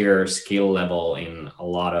 top tier skill level in a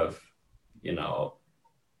lot of you know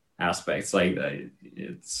aspects. Like,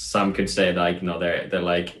 some could say, like, they're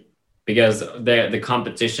like, because the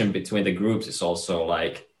competition between the groups is also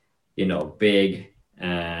like, big,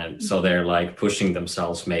 and so they're like pushing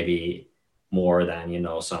themselves maybe more than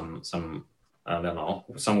some, I don't know,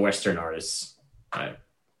 some Western artists.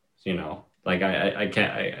 Like, I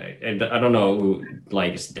can't, I don't know who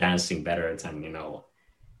like is dancing better than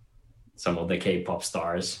some of the K-pop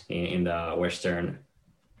stars in the Western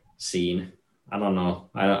scene. I don't know.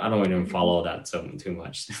 I don't even follow that so too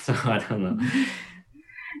much. So I don't know.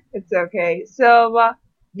 It's okay. So,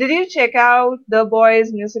 did you check out the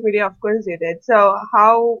boys' music video? Of course you did. So,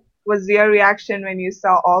 how was your reaction when you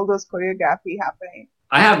saw all those choreography happening?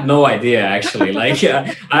 I have no idea, actually. Like,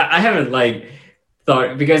 yeah, I haven't like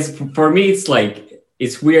thought, because for me it's like,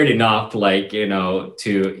 it's weird enough, like,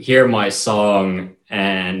 to hear my song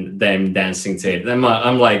and them dancing to it. Then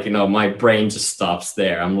I'm like, my brain just stops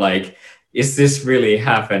there. I'm like, is this really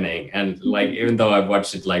happening? And like, even though I've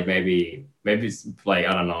watched it like maybe it's like,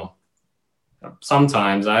 I don't know,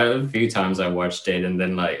 sometimes, a few times I watched it, and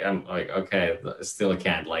then like I'm like, okay, I still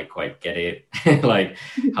can't like quite get it. Like,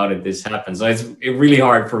 how did this happen? So it's really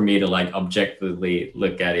hard for me to like objectively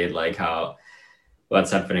look at it, like how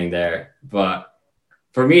what's happening there. But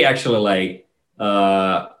for me, actually, like,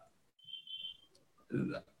 I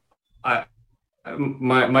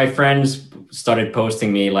my friends started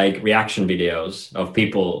posting me like reaction videos of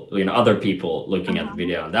people, other people looking at the Uh-huh.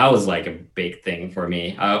 video, and that was like a big thing for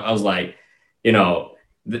me. I was like, you know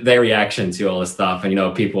their reaction to all this stuff,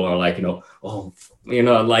 and people are like, oh,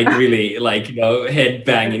 like really, like, head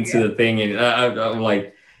bang into Yeah. the thing, and I'm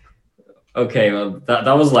like, Okay, well that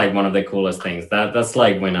was like one of the coolest things. That's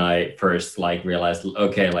like when I first like realized,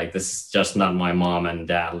 okay, like this is just not my mom and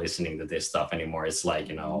dad listening to this stuff anymore. It's like,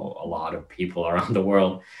 you know, a lot of people around the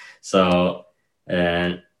world. So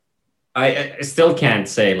and I still can't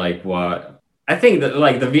say like what I think that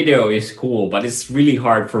like the video is cool, but it's really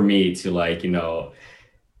hard for me to like, you know,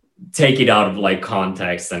 take it out of like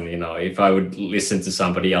context. And you know, if I would listen to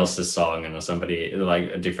somebody else's song and somebody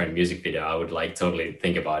like a different music video, I would like totally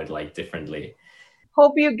think about it like differently.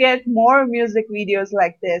 Hope you get more music videos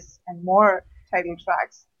like this and more title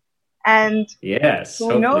tracks. And Yes, who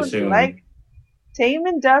hopefully knows, like soon.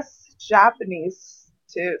 Taemin does Japanese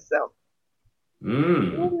too, so who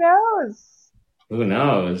Mm, knows? who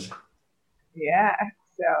knows? Yeah.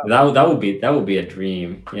 So That would be a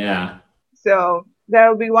dream. Yeah. so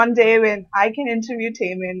there'll be one day when I can interview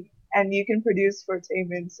Taemin and you can produce for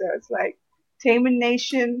Taemin. So it's like Taemin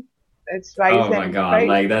Nation, it's Oh my rising, God, right?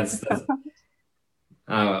 like that's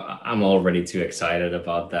I'm already too excited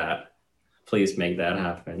about that. Please make that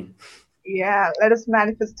happen. Yeah, let us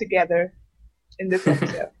manifest together in this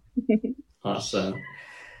episode. Awesome.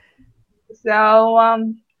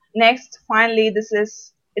 So next, finally, it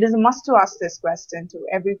is a must to ask this question to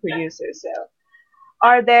every producer. So,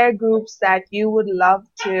 are there groups that you would love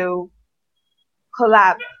to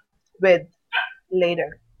collab with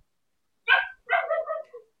later?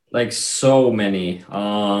 Like so many.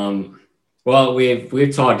 Well,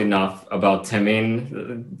 we've talked enough about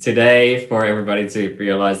Temin today for everybody to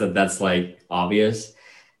realize that that's like obvious.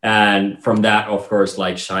 And from that, of course,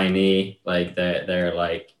 like Shiny, like they're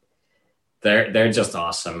like they're just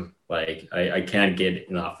awesome. Like I can't get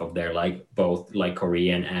enough of their like both like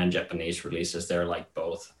Korean and Japanese releases. They're like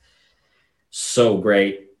both so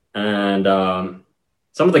great. And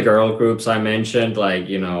some of the girl groups I mentioned, like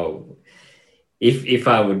you know, if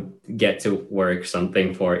I would get to work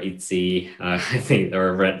something for ITZY, I think,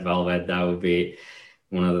 or Red Velvet, that would be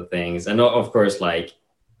one of the things. And of course, like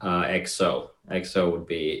EXO would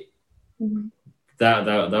be Mhm.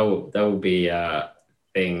 that would be a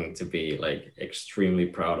thing to be like extremely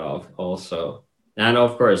proud of, also. And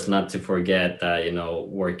of course, not to forget that you know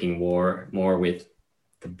working more with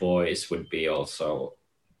the boys would be also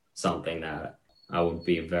something that I would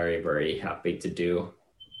be very happy to do.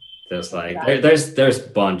 There's like Exactly. there's a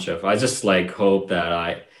bunch of. I just like hope that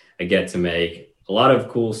I get to make a lot of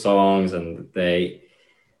cool songs and they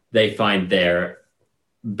find their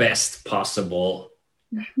best possible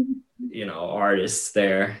you know artists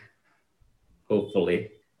there.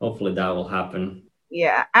 Hopefully that will happen.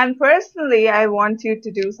 Yeah, and personally, I want you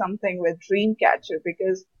to do something with Dreamcatcher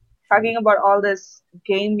because talking about all this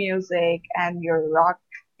game music and your rock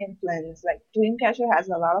influence, like Dreamcatcher has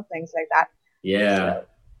a lot of things like that. Yeah. So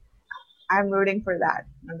I'm rooting for that.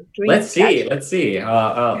 Let's see. Dreamcatcher. Let's see.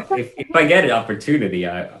 If I get an opportunity,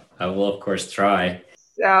 I will of course try.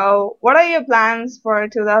 So, what are your plans for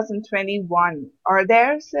 2021? Are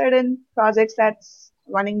there certain projects that's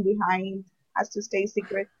running behind, has to stay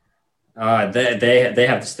secret? They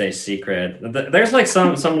have to stay secret. There's like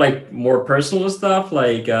some like more personal stuff,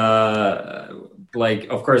 like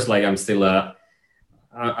of course like I'm still a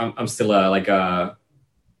like a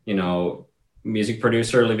you know music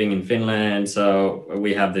producer living in Finland. So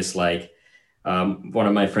we have this like one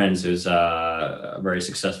of my friends who's a very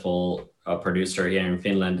successful producer here in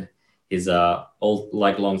Finland. He's a old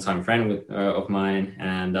like longtime friend of mine,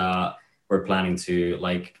 and we're planning to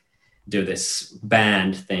like do this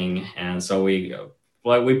band thing. And so we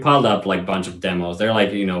piled up like a bunch of demos. They're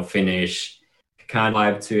like you know Finnish kind of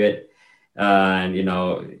vibe to it, and you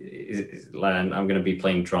know, and I'm gonna be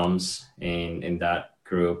playing drums in that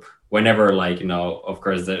group. Whenever like you know, of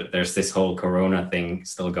course, there's this whole Corona thing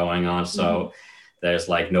still going on, Hmm. so there's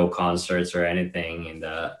like no concerts or anything in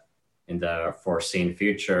the foreseen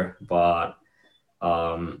future. But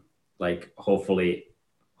like hopefully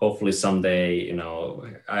someday, you know,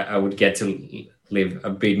 I would get to live a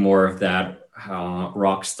bit more of that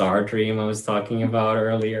rock star dream I was talking about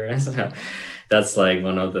earlier. So that's like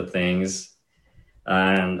one of the things.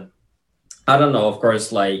 And I don't know, of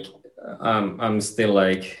course, like I'm still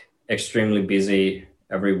like extremely busy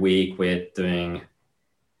every week with doing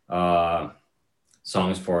uh,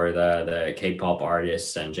 songs for the K-pop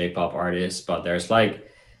artists and J-pop artists, but there's like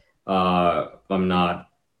I'm not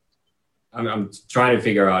I'm trying to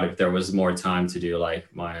figure out if there was more time to do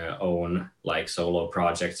like my own like solo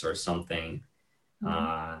projects or something, Hmm.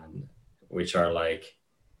 um, which are like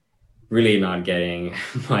really not getting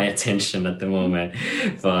my attention at the moment.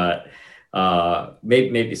 But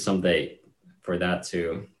maybe someday for that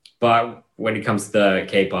too. But when it comes to the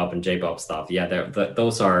K-pop and J-pop stuff, yeah,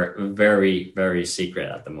 those are very secret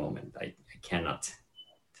at the moment. cannot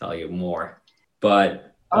tell you more.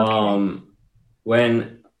 But Okay.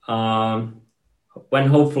 when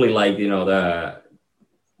hopefully, like, the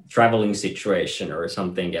traveling situation or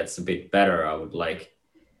something gets a bit better, I would like,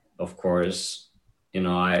 of course,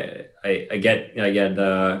 I get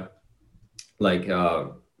like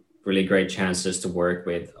really great chances to work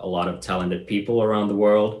with a lot of talented people around the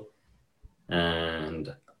world,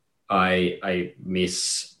 and I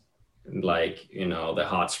miss, like, the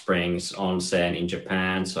hot springs onsen in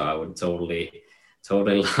Japan. So I would totally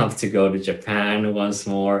love to go to Japan once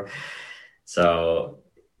more. So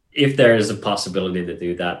if there is a possibility to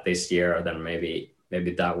do that this year, then maybe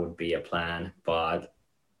that would be a plan. But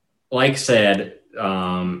like I said,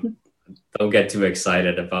 don't get too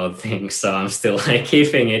excited about things. So I'm still like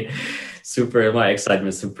keeping it my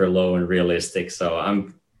excitement super low and realistic. So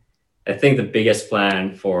I think the biggest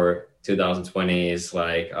plan for 2020 is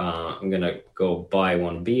like, I'm gonna go buy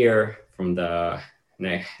one beer from the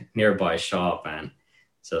nearby shop and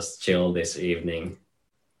just chill this evening.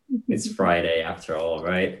 It's Friday after all,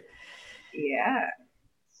 right? Yeah.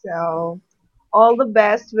 So, all the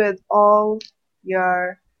best with all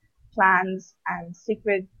your plans and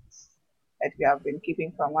secrets that you have been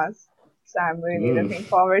keeping from us. So, I'm really Mm. looking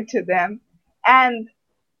forward to them. And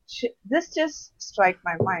this just struck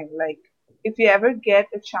my mind. Like, if you ever get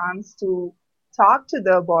a chance to talk to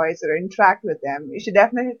the boys or interact with them, you should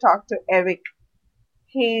definitely talk to Eric.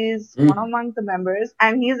 He's one Mm. among the members,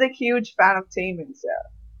 and he's a huge fan of Taman. So,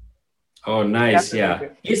 Oh, nice. definitely Yeah.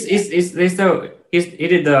 good. Yeah. He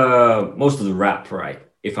did the most of the rap, right?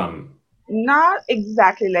 If I'm, Not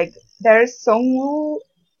exactly like there's Songwoo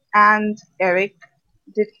and Eric.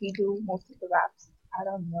 Did he do most of the raps? I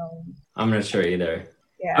don't know. I'm not sure either.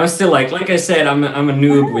 I'm Yeah. still like I said, I'm a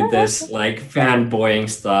noob with this like fanboying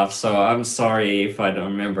stuff. So I'm sorry if I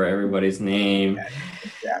don't remember everybody's name.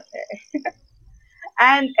 It's okay.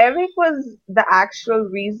 And Eric was the actual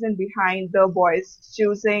reason behind the boys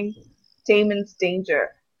choosing Taman's Danger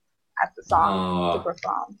as the song to Oh,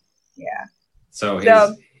 perform. Yeah. so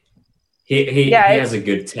So he yeah, has a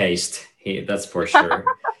good taste. That's for sure.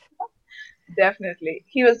 definitely.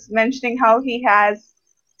 He was mentioning how he has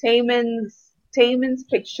Taman's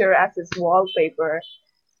picture as his wallpaper,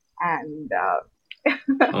 and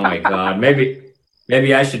Oh my God.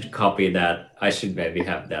 Maybe I should copy that. I should maybe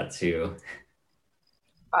have that too.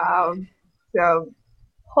 so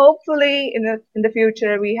hopefully in the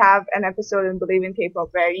future we have an episode in Believe in K-pop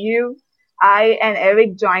where I, and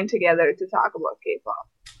Eric join together to talk about K-pop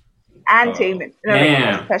and Oh Taemin. Like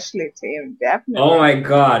damn. especially Taemin, Oh definitely. my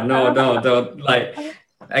God. No, don't like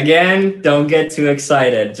again, don't get too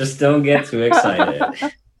excited. Just don't get too excited.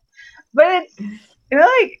 But it's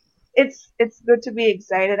like it's good to be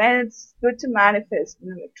excited and it's good to manifest,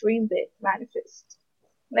 like dream big, manifest.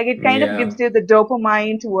 Like it kind of Yeah. gives you the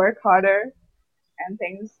dopamine to work harder and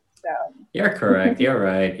things. So You're correct. You're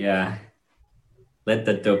right. Yeah. Let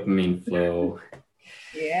the dopamine flow.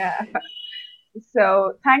 yeah.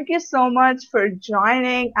 So thank you so much for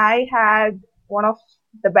joining. I had one of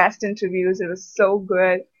the best interviews. It was so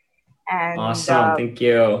good. And Awesome. Thank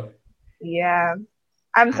you. yeah,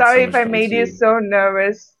 I'm I had so sorry if much I fun made you too. so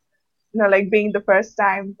nervous, like being the first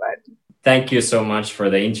time, but Thank you so much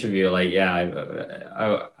for the interview. Like, yeah,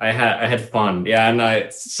 I had fun. Yeah, and I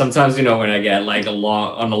sometimes, when I get like a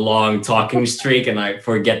long talking streak and I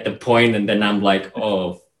forget the point, and then I'm like,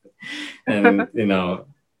 oh, and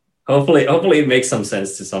hopefully it makes some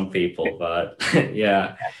sense to some people. But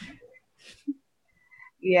yeah,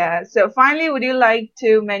 yeah. So finally, would you like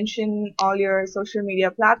to mention all your social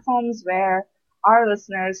media platforms where our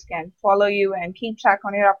listeners can follow you and keep track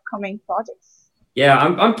on your upcoming projects? yeah,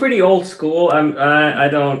 I'm pretty old school. I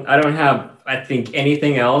don't have, I think,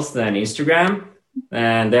 anything else than Instagram,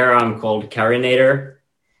 and there I'm called Carinator.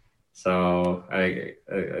 So I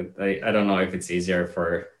don't know if it's easier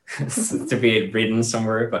for to be written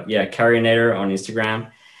somewhere, but yeah, Carinator on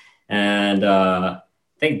Instagram, and I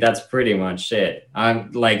think that's pretty much it. I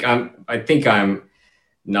think I'm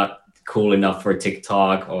not cool enough for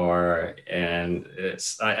TikTok I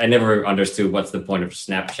never understood what's the point of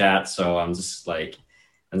Snapchat, so I'm just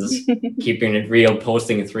keeping it real,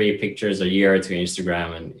 posting 3 pictures a year to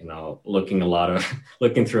Instagram, and looking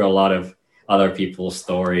through a lot of other people's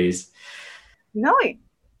stories. No,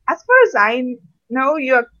 as far as I know,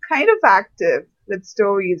 you're kind of active with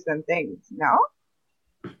stories and things, no?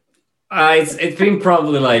 It's been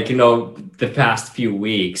probably like the past few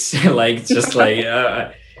weeks, like just like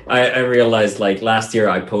I realized like last year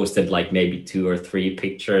I posted like maybe 2 or 3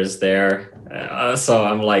 pictures there, so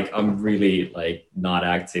I'm really like not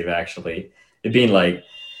active actually. It's been like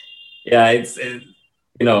yeah,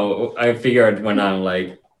 I figured when I'm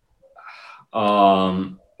like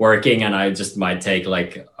working and I just might take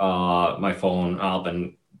like my phone up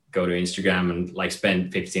and go to Instagram and like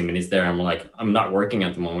spend 15 minutes there. I'm like, I'm not working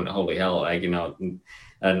at the moment. Holy hell. Like, and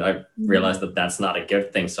I realized that that's not a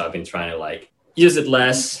good thing. So I've been trying to like use it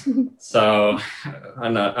less. So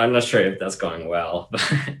I'm not sure if that's going well.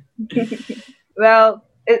 Well,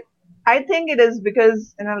 I think it is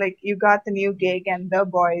because, like you got the new gig and The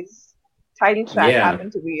Boys title track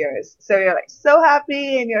happened to be yours. So you're like so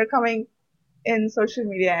happy and you're coming in social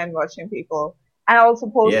media and watching people and also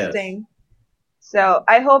posting. Yes. So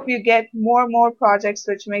I hope you get more projects,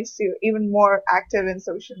 which makes you even more active in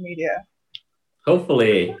social media.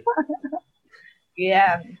 Hopefully.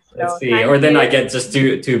 Yeah. So let's see. Or then I get just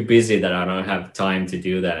too busy that I don't have time to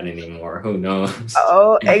do that anymore. Who knows?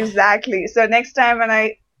 Oh, exactly. So next time when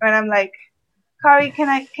I'm like, Kari,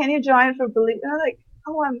 can you join for Believe? And I'm like,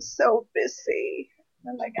 oh, I'm so busy.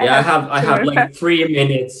 I'm like, I have like 3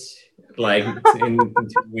 minutes, like in 2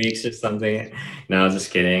 weeks or something. No, just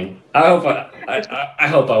kidding. I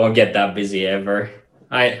hope I won't get that busy ever.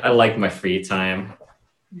 I like my free time.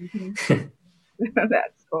 Mm-hmm.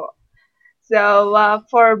 That's cool. So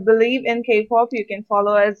for Believe in K-pop, you can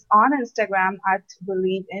follow us on Instagram at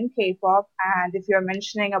Believe in K-pop. And if you're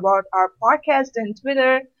mentioning about our podcast in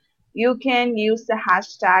Twitter, you can use the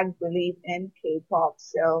hashtag Believe in K-pop.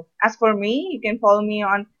 So as for me, you can follow me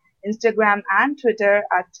on Instagram and Twitter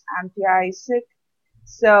at AnthyaIsik.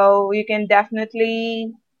 So you can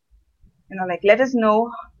definitely, like let us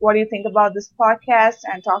know what you think about this podcast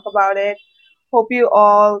and talk about it. Hope you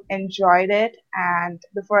all enjoyed it. And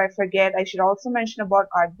before I forget, I should also mention about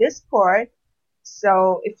our Discord.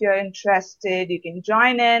 So if you're interested, you can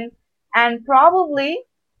join in. And probably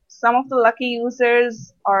some of the lucky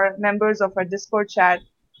users or members of our Discord chat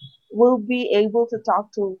will be able to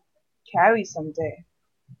talk to Carrie someday.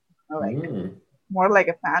 More like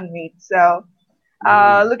a fan meet. So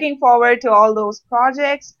looking forward to all those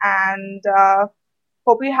projects and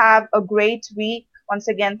hope you have a great week. Once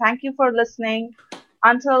again, thank you for listening.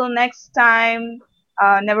 Until next time,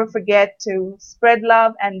 never forget to spread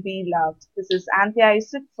love and be loved. This is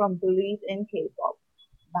AnthyaIsik from Believe in K-pop.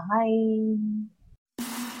 Bye.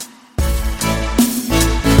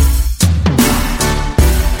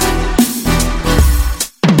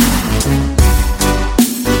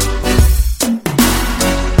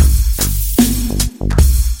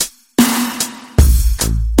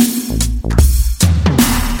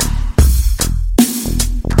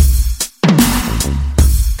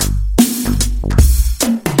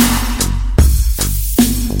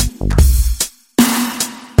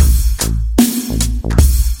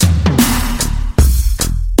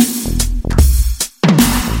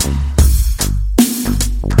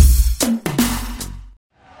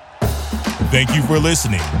 Thank you for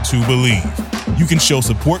listening to Believe. You can show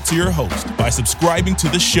support to your host by subscribing to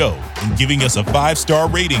the show and giving us a 5-star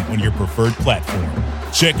rating on your preferred platform.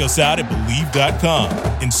 Check us out at Believe.com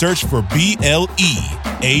and search for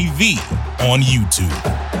BLEAV on YouTube.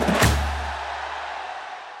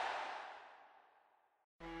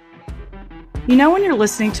 You know when you're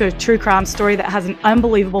listening to a true crime story that has an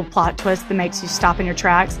unbelievable plot twist that makes you stop in your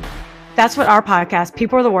tracks? That's what our podcast,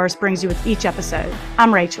 People Are the Worst, brings you with each episode.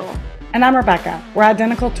 I'm Rachel. And I'm Rebecca. We're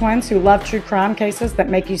identical twins who love true crime cases that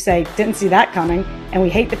make you say, didn't see that coming, and we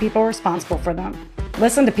hate the people responsible for them.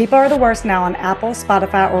 Listen to People Are the Worst now on Apple,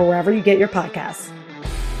 Spotify, or wherever you get your podcasts.